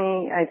for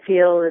me. I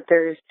feel that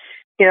there's,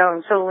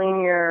 I'm so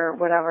linear or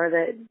whatever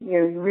that,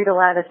 you read a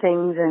lot of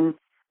things and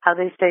how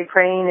they say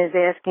praying is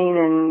asking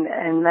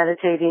and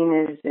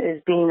meditating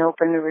is being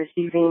open to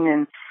receiving.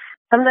 And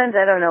sometimes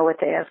I don't know what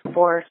to ask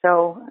for.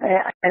 So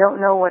I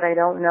don't know what I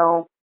don't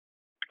know.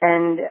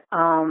 And,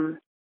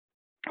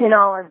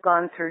 I've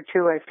gone through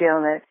too, I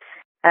feel that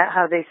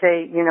how they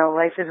say,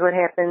 life is what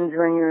happens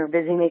when you're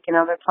busy making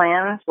other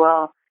plans.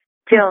 Well,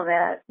 I feel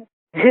that,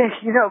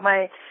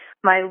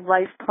 my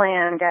life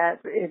plan got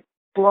it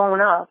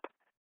blown up.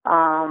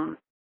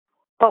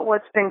 But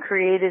what's been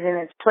created in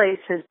its place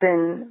has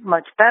been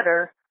much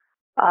better.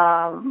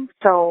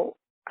 So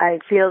I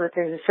feel that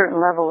there's a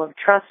certain level of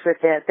trust with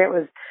that. That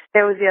was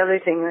the other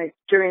thing, like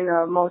during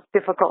the most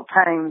difficult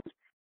times,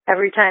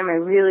 every time I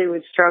really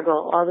would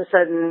struggle, all of a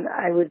sudden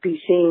I would be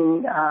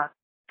seeing,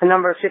 the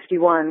number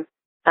 51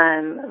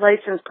 on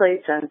license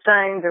plates, on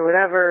signs or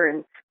whatever.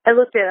 And I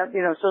looked it up,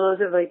 so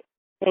those are like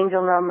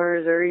angel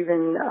numbers or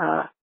even,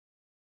 a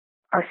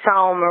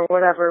psalm or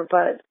whatever.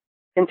 But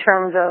in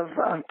terms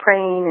of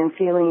praying and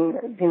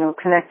feeling,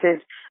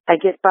 connected, I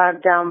get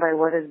bogged down by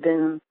what has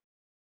been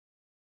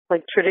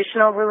like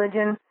traditional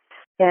religion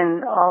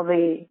and all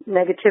the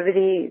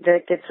negativity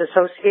that gets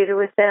associated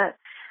with that.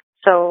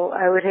 So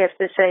I would have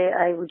to say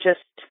I would just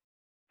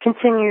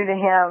continue to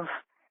have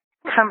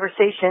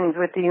conversations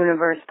with the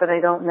universe, but I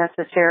don't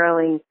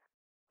necessarily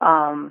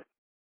call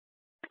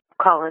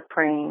it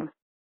praying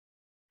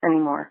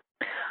anymore.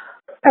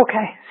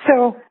 Okay,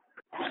 so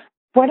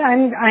what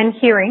I'm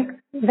hearing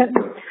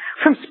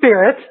from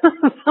spirit,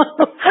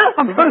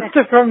 opposed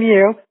to from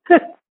you.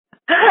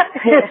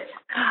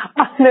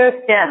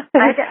 Yeah,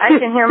 I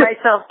can hear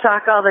myself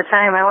talk all the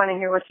time. I want to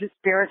hear what the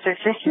spirits are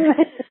saying.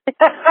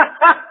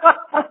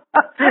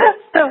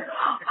 So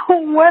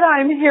what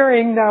I'm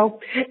hearing though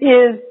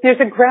is there's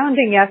a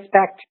grounding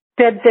aspect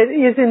that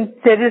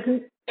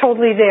isn't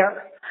totally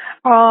there.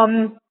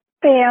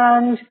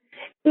 And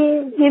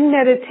in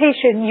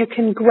meditation you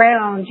can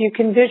ground, you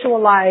can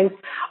visualize.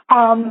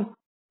 And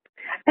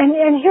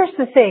here's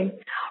the thing.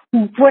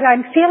 What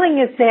I'm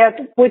feeling is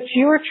that what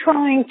you're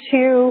trying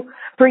to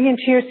bring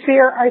into your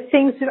sphere are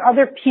things that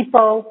other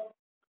people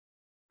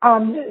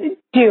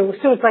do.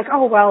 So it's like,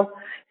 oh, well,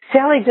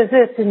 Sally does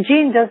this and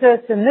Jean does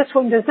this and this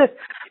one does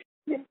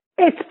this.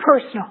 It's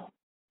personal.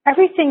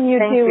 Everything you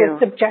do is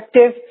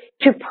subjective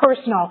to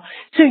personal.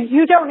 So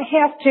you don't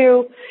have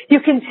to, you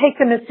can take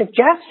them as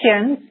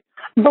suggestions,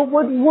 but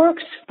what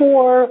works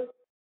for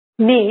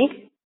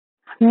me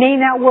may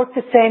not work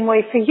the same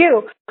way for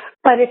you.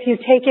 But if you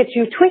take it,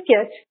 you tweak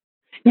it,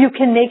 you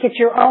can make it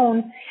your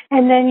own,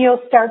 and then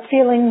you'll start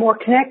feeling more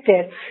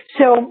connected.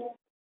 So,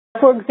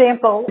 for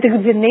example,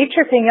 the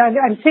nature thing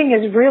I'm seeing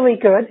is really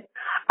good,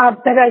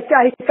 but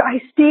I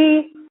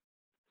see,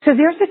 so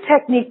there's a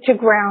technique to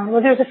ground.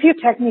 Well, there's a few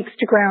techniques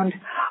to ground,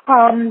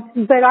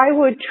 but I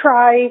would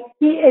try,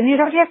 and you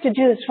don't have to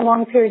do this for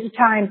long periods of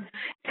time,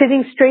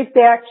 sitting straight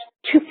back,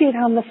 2 feet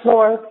on the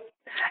floor,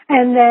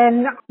 and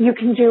then you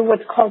can do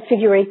what's called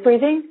figure 8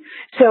 breathing.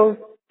 So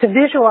to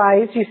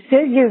visualize,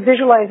 you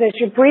visualize as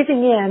you're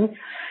breathing in.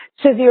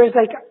 So there's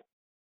like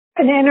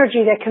an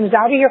energy that comes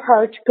out of your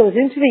heart, goes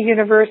into the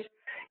universe,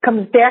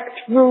 comes back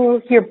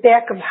through your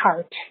back of the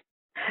heart.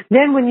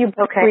 Then when you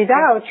breathe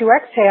out, you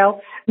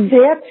exhale,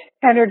 that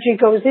energy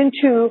goes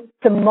into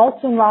the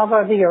molten lava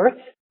of the earth,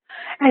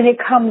 and it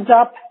comes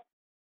up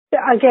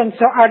again,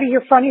 so out of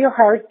your front of your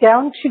heart,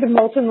 down to the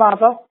molten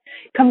lava,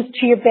 comes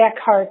to your back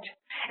heart,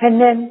 and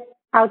then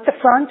out the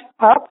front,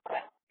 up,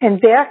 and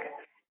back,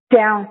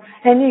 down.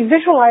 And you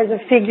visualize a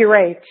figure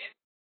 8.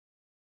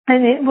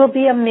 And it will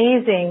be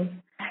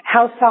amazing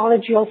how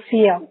solid you'll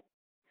feel.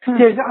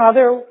 There's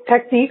other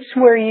techniques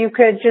where you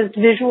could just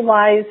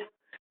visualize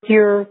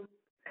your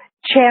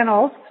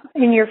channels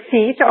in your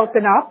feet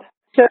open up.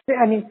 So,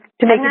 I mean,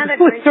 to make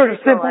it sort of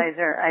simple.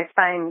 I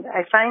find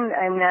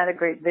I'm not a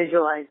great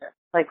visualizer.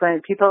 Like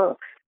when people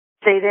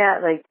say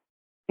that, like,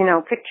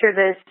 picture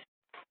this,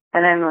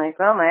 and I'm like,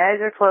 well, my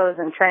eyes are closed.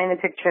 I'm trying to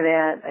picture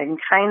that. I can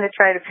kind of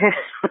try to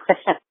picture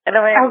that. I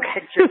don't have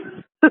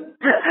pictures.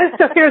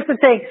 So here's the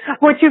thing.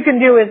 What you can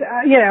do is,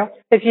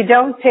 if you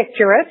don't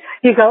picture it,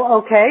 you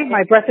go, okay,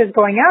 my breath is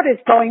going out.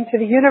 It's going to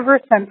the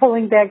universe. I'm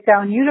pulling back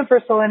down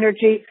universal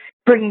energy,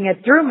 bringing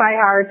it through my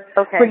heart,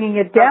 bringing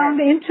it down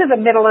into the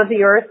middle of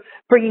the earth,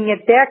 bringing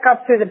it back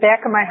up through the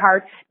back of my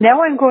heart.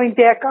 Now I'm going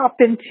back up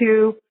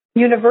into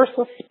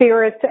universal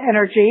spirit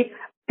energy,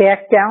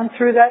 back down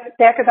through the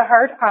back of the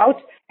heart,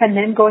 out, and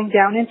then going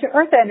down into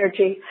earth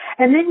energy.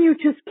 And then you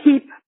just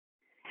keep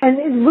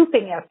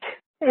looping it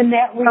in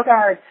that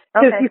regard.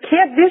 So if you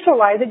can't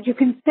visualize it, you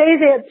can say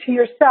that to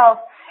yourself,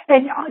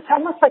 and it's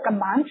almost like a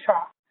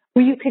mantra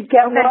where you could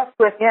get lost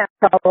with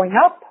going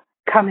up,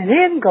 coming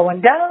in,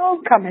 going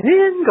down, coming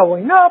in,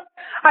 going up.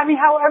 I mean,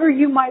 however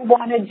you might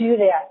want to do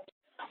that.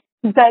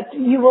 But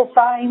you will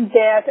find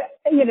that,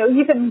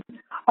 even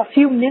a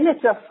few minutes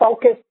of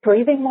focused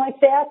breathing like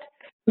that,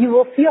 you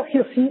will feel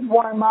your feet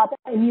warm up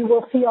and you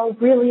will feel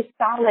really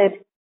solid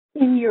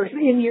in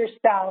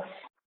yourself.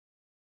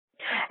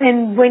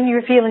 And when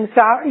you're feeling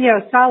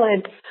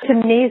solid, it's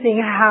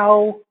amazing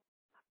how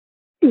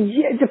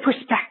the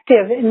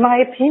perspective, in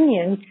my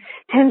opinion,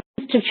 tends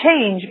to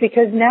change,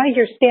 because now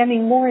you're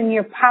standing more in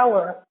your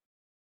power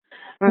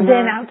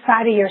than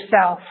outside of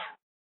yourself.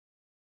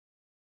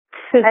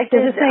 Does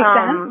this make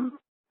sense?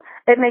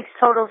 It makes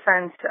total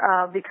sense,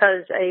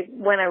 because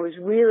when I was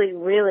really,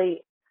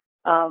 really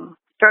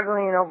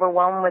struggling and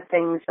overwhelmed with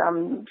things,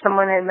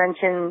 someone had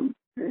mentioned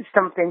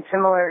something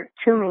similar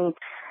to me,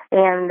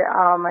 and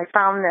I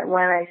found that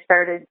when I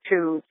started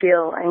to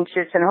feel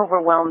anxious and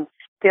overwhelmed,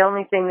 the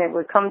only thing that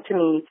would come to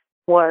me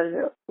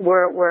were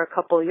a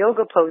couple of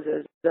yoga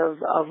poses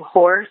of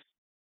horse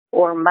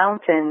or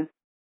mountain,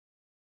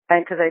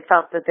 because I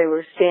felt that they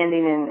were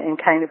standing in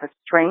kind of a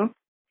strength.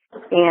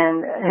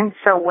 And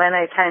so when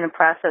I kind of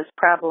processed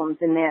problems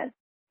in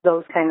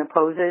those kind of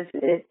poses,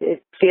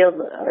 it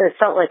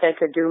felt like I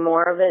could do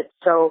more of it.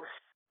 So,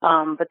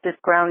 but this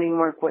grounding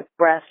work with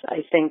breath,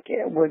 I think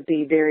it would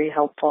be very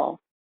helpful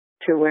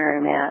to where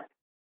I'm at,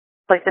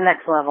 like the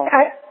next level.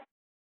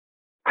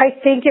 I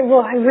think it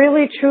will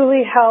really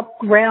truly help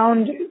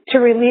ground to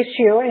release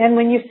you. And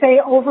when you say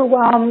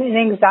overwhelm and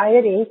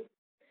anxiety,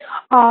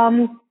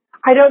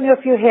 I don't know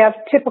if you have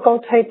typical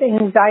type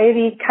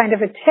anxiety kind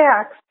of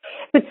attacks,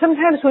 but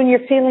sometimes when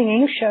you're feeling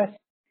anxious,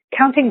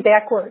 counting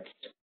backwards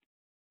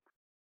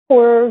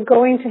or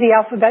going to the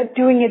alphabet,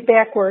 doing it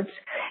backwards,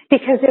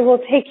 because it will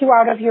take you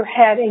out of your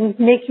head and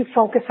make you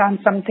focus on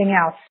something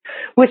else,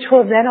 which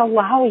will then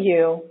allow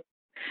you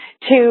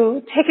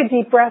to take a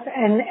deep breath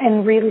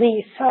and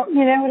release. So,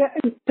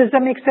 does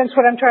that make sense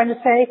what I'm trying to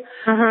say?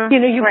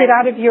 You get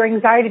out of your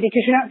anxiety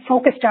because you're not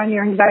focused on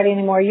your anxiety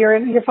anymore.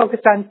 You're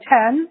focused on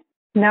 10,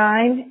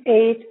 9,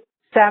 8,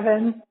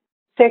 7,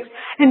 6,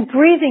 and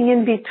breathing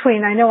in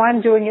between. I know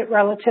I'm doing it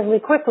relatively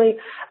quickly,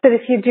 but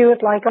if you do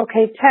it like,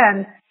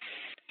 10,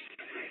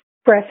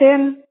 breath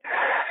in,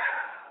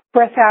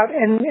 breath out,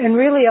 and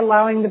really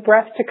allowing the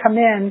breath to come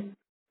in.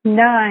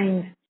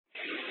 9,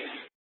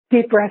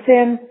 deep breath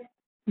in,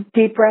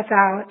 deep breath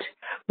out,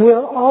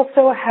 will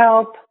also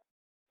help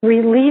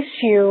release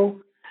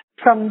you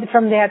from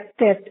that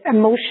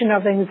emotion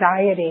of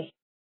anxiety.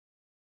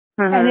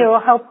 And it will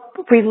help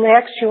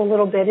relax you a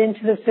little bit into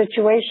the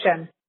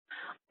situation.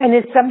 And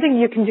it's something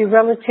you can do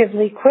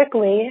relatively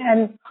quickly.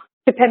 And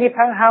depending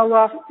upon how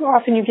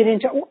often you get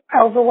into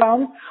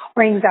overwhelm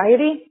or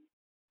anxiety,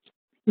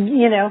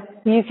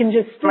 you can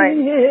just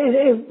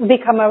it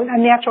become a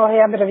natural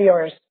habit of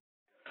yours.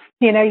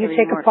 You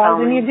take a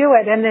pause and you do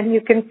it. And then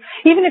you can,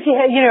 even if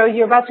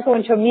you're about to go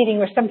into a meeting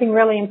or something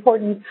really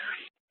important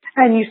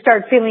and you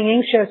start feeling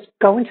anxious,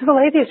 go into the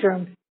ladies'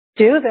 room.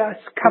 Do this.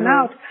 Come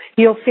out.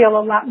 You'll feel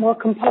a lot more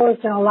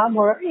composed and a lot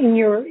more in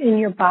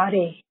your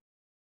body.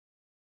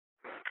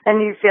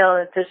 And you feel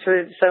that this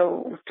would,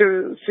 so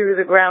through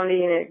the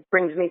grounding, it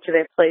brings me to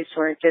that place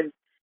where I could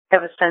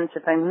have a sense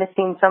if I'm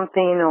missing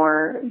something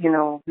or,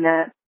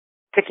 not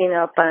picking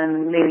up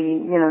on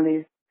maybe,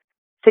 these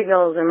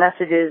signals or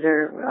messages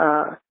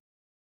or,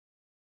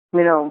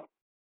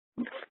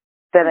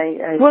 that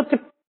I well,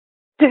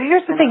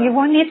 here's the thing. You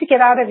won't need to get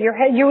out of your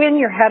head. You're in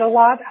your head a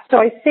lot. So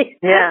I see,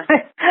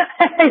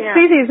 I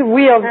see these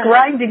wheels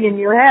grinding in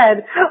your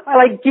head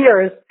like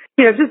gears,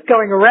 just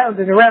going around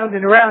and around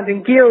and around,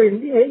 and gear,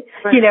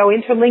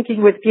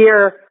 interlinking with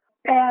gear.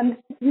 And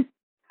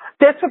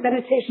that's what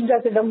meditation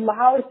does. It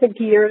allows the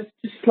gears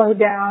to slow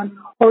down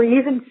or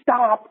even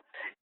stop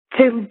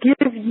to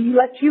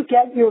let you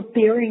get your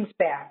bearings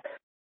back.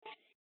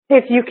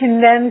 If you can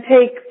then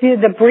take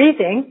the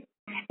breathing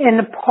and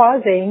the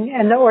pausing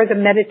or the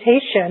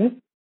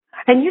meditation,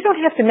 and you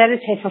don't have to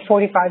meditate for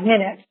 45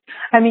 minutes.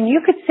 I mean,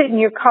 you could sit in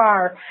your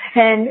car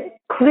and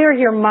clear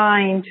your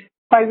mind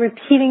by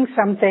repeating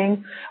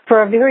something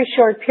for a very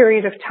short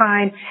period of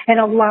time and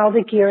allow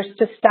the gears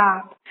to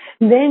stop.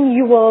 Then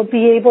you will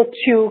be able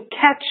to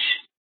catch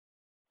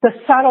the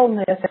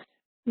subtleness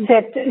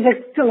like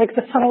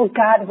the subtle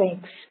God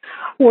winks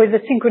or the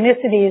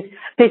synchronicities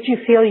that you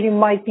feel you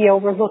might be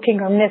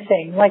overlooking or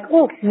missing. Like,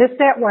 oh, missed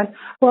that one.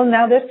 Well,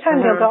 now this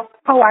time you'll go,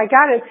 oh, I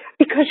got it.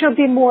 Because you'll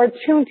be more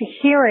attuned to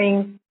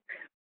hearing,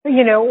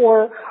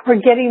 or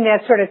getting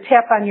that sort of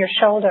tap on your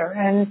shoulder.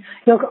 And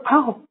you'll go,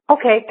 oh,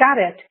 okay, got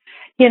it.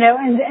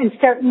 And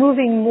start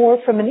moving more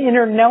from an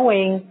inner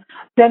knowing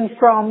than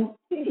from,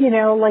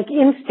 like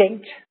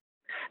instinct.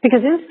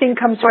 Because instinct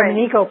comes from an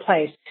ego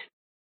place.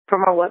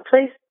 From a what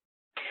place?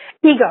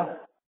 Ego.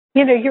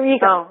 Your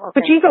ego. Oh, okay.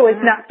 Which ego is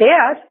not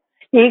bad.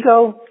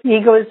 Ego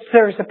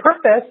serves a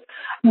purpose.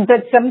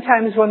 But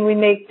sometimes when we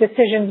make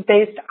decisions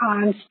based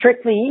on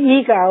strictly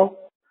ego,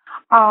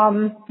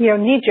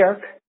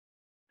 knee-jerk,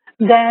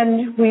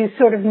 then we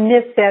sort of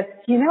miss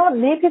that,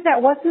 maybe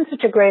that wasn't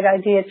such a great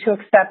idea to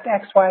accept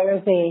X, Y,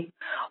 or Z.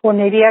 Or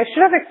maybe I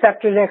should have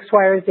accepted X,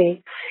 Y, or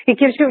Z. It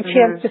gives you a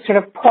chance to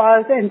sort of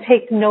pause and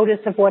take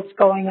notice of what's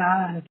going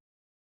on.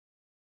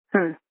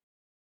 Okay.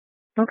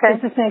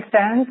 Does this make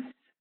sense?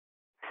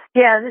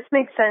 Yeah, this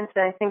makes sense.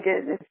 I think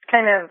it's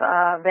kind of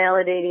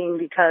validating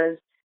because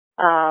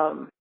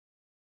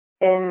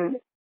in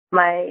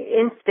my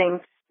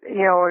instincts,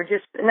 or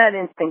just not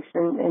instincts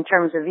in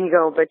terms of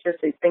ego, but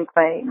just I think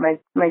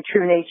my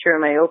true nature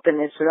and my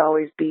openness would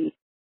always be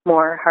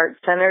more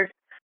heart-centered.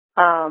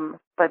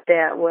 But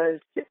that was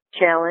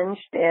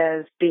challenged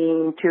as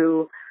being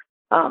too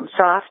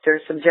soft or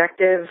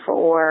subjective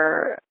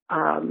or,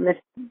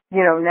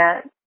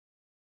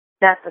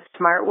 not the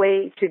smart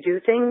way to do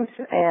things.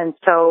 And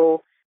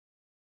so,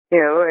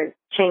 I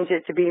changed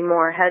it to be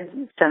more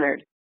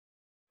head-centered,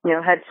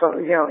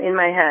 in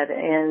my head.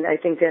 And I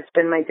think that's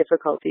been my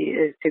difficulty,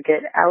 is to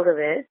get out of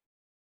it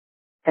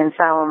and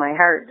follow my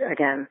heart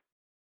again.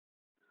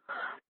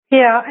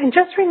 Yeah, and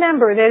just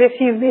remember that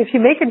if you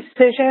make a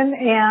decision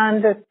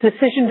and the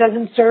decision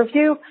doesn't serve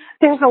you,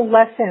 there's a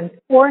lesson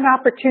or an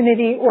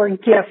opportunity or a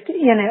gift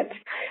in it.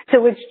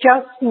 So it's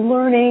just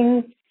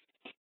learning,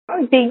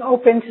 being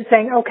open to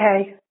saying,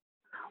 okay,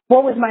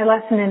 what was my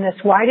lesson in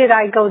this? Why did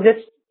I go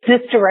this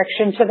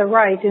direction to the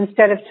right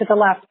instead of to the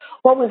left?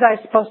 What was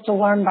I supposed to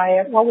learn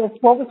by it? What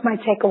was my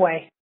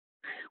takeaway?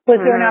 Was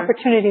there an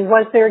opportunity?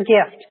 Was there a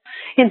gift?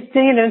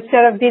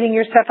 Instead of beating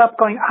yourself up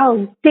going,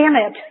 oh, damn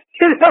it.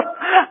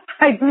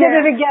 I did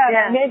it again.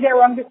 Yeah. I made that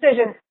wrong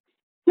decision.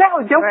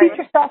 No, don't beat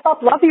yourself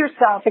up. Love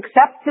yourself.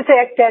 Accept the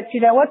fact that,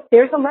 you know what,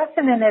 there's a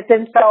lesson in it.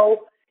 And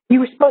so you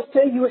were supposed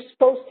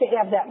to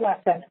have that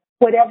lesson,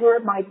 whatever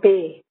it might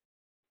be.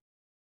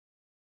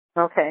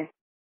 Okay.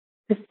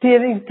 Does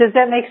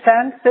that make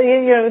sense? So,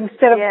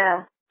 instead of,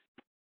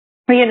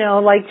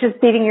 like just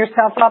beating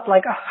yourself up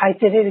like, oh, I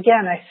did it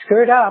again. I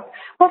screwed up.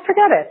 Well,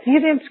 forget it. You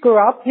didn't screw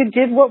up. You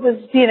did what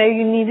was, you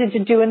needed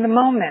to do in the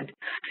moment.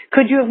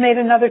 Could you have made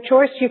another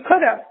choice? You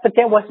could have, but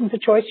that wasn't the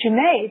choice you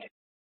made.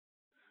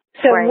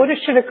 So woulda,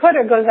 shoulda,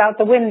 coulda goes out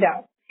the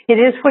window. It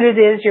is what it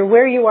is. You're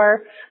where you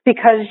are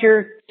because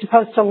you're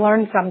supposed to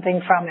learn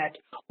something from it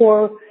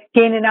or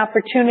gain an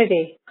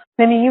opportunity.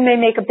 I mean, you may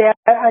make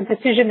a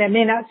decision that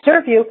may not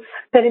serve you,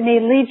 but it may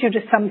lead you to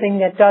something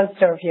that does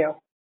serve you.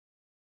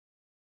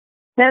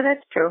 No,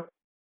 that's true.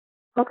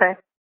 Okay.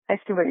 I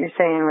see what you're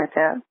saying with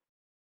that.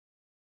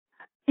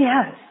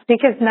 Yes,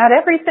 because not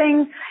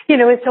everything,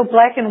 is so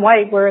black and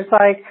white where it's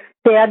like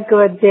bad,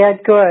 good,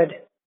 bad, good.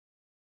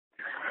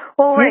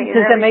 Well, right.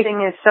 And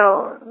everything is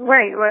so,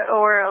 right.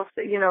 Or else,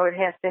 it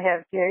has to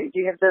have, do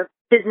you have the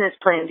business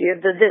plan? Do you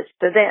have the this,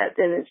 the that?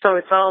 And so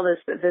it's all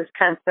this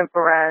constant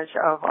barrage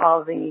of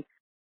all the,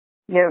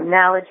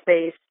 knowledge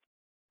base,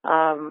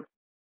 when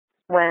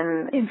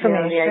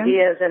the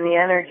ideas and the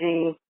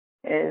energy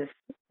is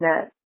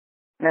not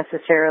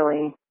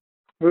necessarily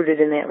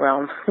rooted in that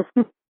realm.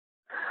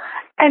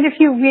 And if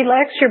you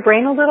relax your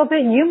brain a little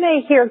bit, you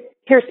may hear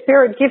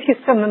Spirit give you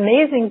some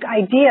amazing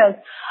ideas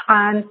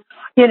on,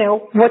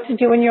 what to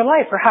do in your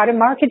life or how to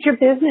market your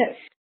business.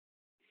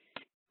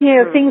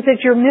 Things that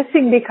you're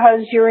missing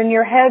because you're in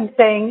your head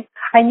saying,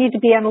 I need to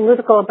be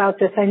analytical about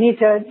this. I need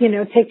to,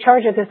 take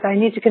charge of this. I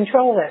need to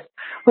control this.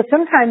 Well,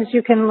 sometimes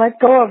you can let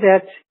go of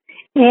it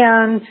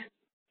and,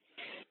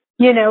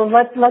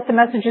 let the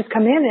messages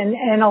come in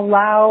and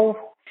allow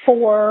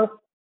for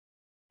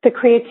the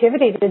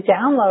creativity to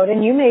download.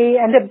 And you may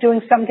end up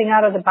doing something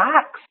out of the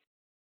box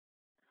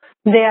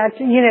that,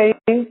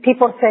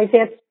 people say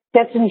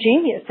that's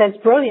ingenious. That's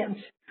brilliant.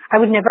 I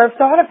would never have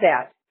thought of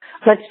that.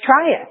 Let's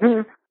try it.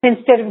 Mm-hmm.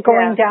 Instead of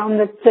going down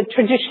the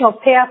traditional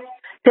path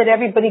that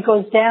everybody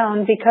goes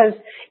down because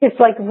it's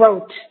like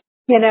rote,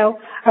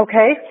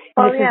 okay,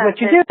 this is what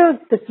you do,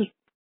 this is...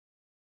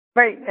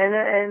 Right,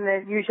 and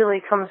it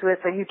usually comes with,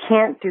 you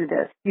can't do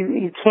this,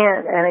 you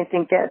can't, and I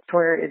think that's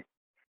where it's,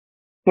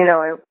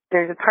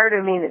 there's a part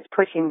of me that's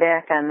pushing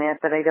back on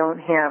that I don't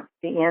have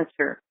the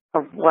answer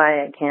of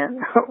why I can't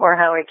or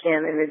how I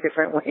can in a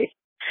different way.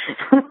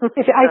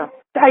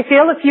 I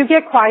feel if you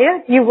get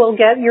quiet, you will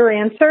get your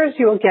answers,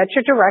 you will get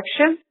your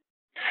direction,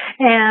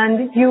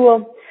 and you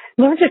will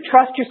learn to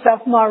trust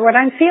yourself more. What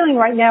I'm feeling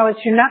right now is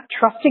you're not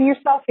trusting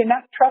yourself, you're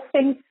not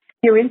trusting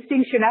your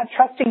instincts, you're not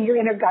trusting your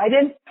inner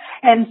guidance,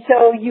 and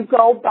so you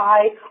go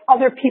by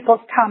other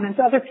people's comments,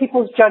 other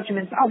people's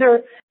judgments,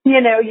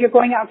 you're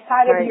going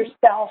outside of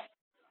yourself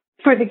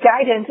for the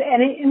guidance.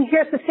 And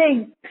here's the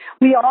thing,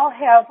 we all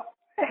have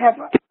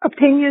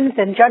opinions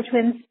and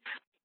judgments,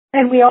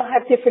 and we all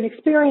have different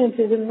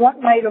experiences, and what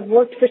might have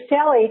worked for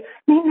Sally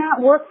may not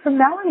work for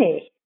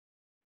Melanie.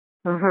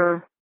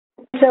 Mm-hmm.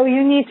 So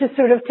you need to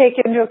sort of take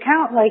into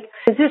account, like,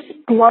 is this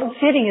glove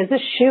fitting? Is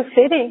this shoe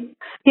fitting?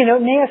 It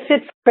may have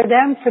fit for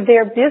them, for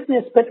their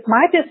business, but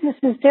my business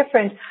is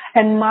different,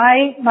 and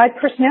my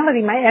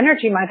personality, my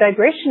energy, my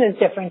vibration is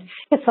different.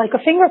 It's like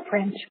a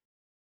fingerprint.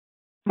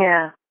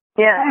 Yeah,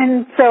 yeah.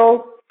 And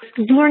so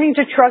learning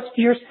to trust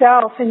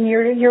yourself and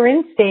your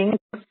instincts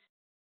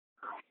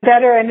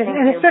better, and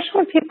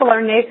especially when people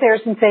are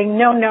naysayers and saying,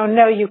 no,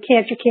 you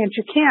can't.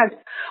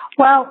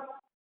 Well,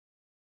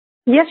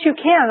 yes, you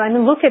can. I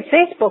mean, look at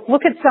Facebook.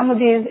 Look at some of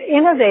these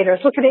innovators.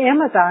 Look at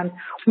Amazon,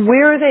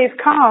 where they've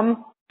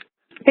come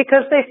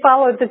because they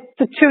followed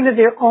the tune of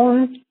their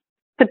own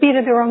the beat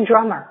of their own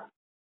drummer.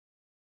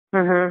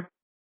 Mhm.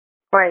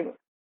 Right.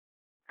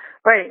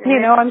 Right. You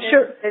know, I'm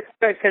sure it's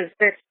good because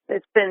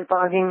it's been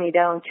bogging me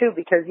down too.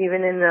 Because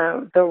even in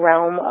the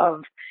realm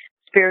of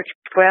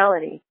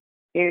spirituality,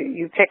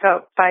 you pick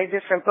up 5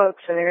 different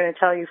books and they're going to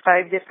tell you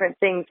 5 different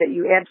things that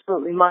you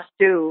absolutely must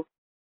do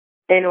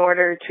in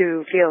order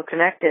to feel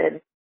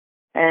connected,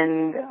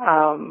 and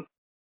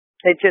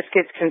it just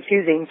gets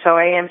confusing. So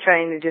I am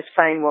trying to just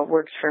find what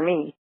works for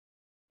me.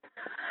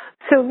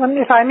 So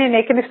if I may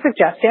make a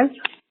suggestion,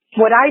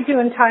 what I do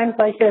in times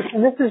like this,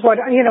 and this is what,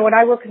 you know, when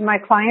I work with my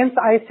clients,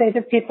 I say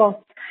to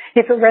people,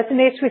 if it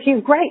resonates with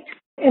you, great,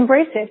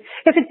 embrace it.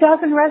 If it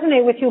doesn't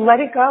resonate with you,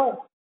 let it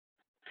go.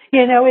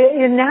 You know,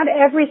 and not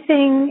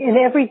everything in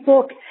every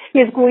book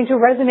is going to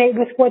resonate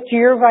with what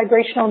your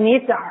vibrational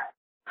needs are.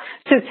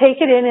 So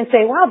take it in and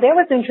say, wow, that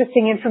was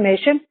interesting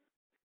information.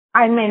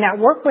 I may not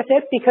work with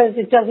it because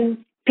it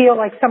doesn't feel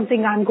like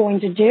something I'm going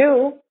to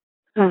do.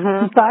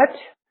 Mhm. But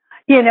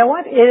you know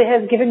what? It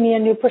has given me a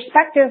new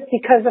perspective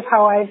because of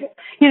how I've,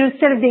 you know,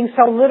 instead of being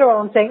so literal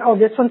and saying, oh,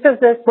 this one says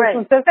this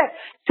one says that.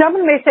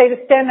 Someone may say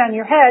to stand on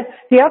your head.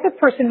 The other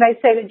person may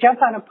say to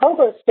jump on a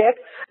pogo stick.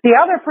 The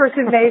other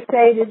person may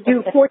say to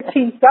do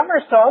 14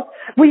 somersaults.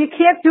 Well, you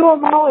can't do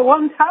them all at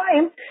one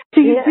time.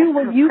 So you do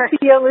what you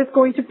feel is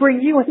going to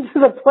bring you into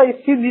the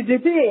place you need to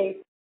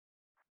be.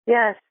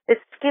 Yes,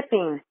 it's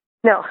skipping.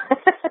 No.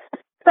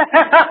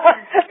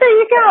 There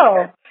you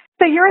go.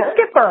 So you're a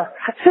skipper.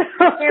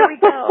 Here we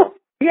go.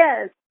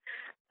 Yes.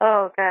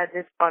 Oh, God,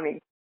 it's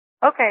funny.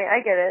 Okay, I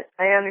get it.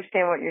 I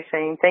understand what you're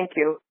saying. Thank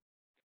you.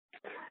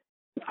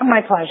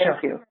 My pleasure.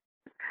 Thank you.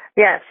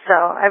 Yes, so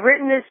I've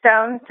written this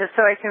down just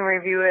so I can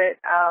review it,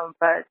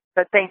 but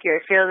thank you.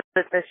 I feel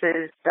that this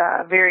is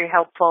very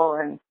helpful,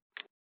 and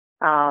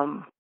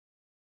I'll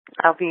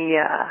be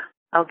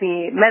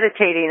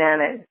meditating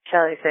on it,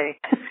 shall I say.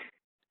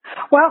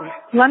 Well,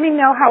 let me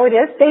know how it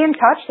is. Stay in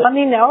touch. Let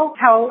me know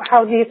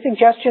how these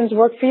suggestions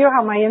work for you,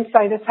 how my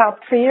insight has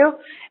helped for you.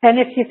 And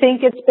if you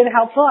think it's been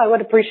helpful, I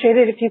would appreciate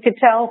it if you could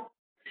tell,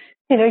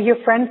 you know, your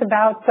friends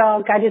about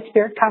Guided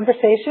Spirit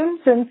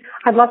Conversations, and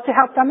I'd love to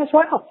help them as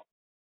well.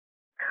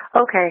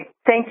 Okay.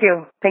 Thank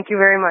you. Thank you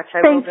very much.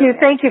 Thank you.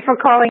 Thank you for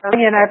calling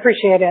in. I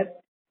appreciate it.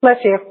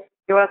 Bless you.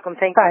 You're welcome.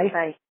 Thank you.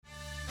 Bye.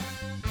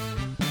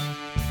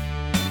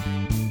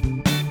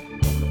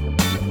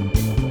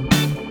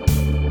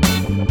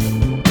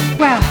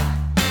 Well,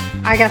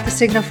 I got the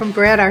signal from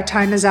Brad. Our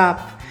time is up.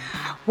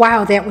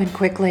 Wow, that went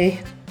quickly.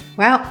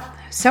 Well,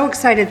 so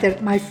excited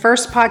that my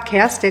first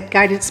podcast at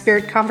Guided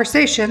Spirit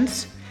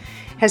Conversations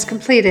has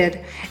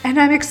completed. And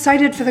I'm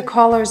excited for the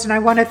callers, and I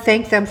want to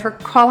thank them for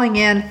calling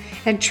in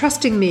and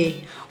trusting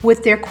me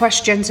with their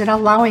questions and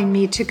allowing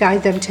me to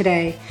guide them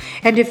today.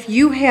 And if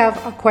you have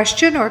a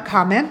question or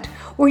comment,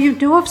 or you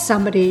know of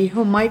somebody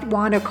who might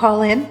want to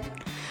call in,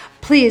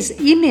 please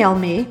email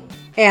me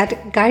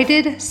at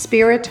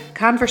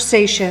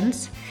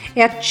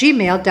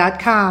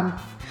guidedspiritconversations@gmail.com.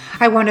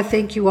 I want to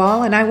thank you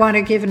all, and I want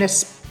to give an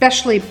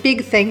especially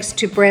big thanks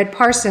to Brad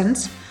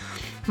Parsons,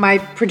 my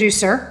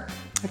producer,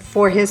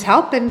 for his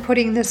help in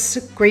putting this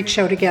great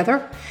show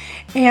together.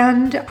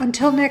 And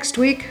until next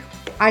week,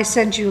 I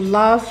send you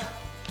love,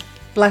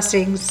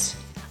 blessings,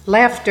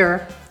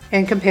 laughter,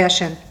 and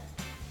compassion.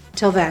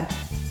 Till then.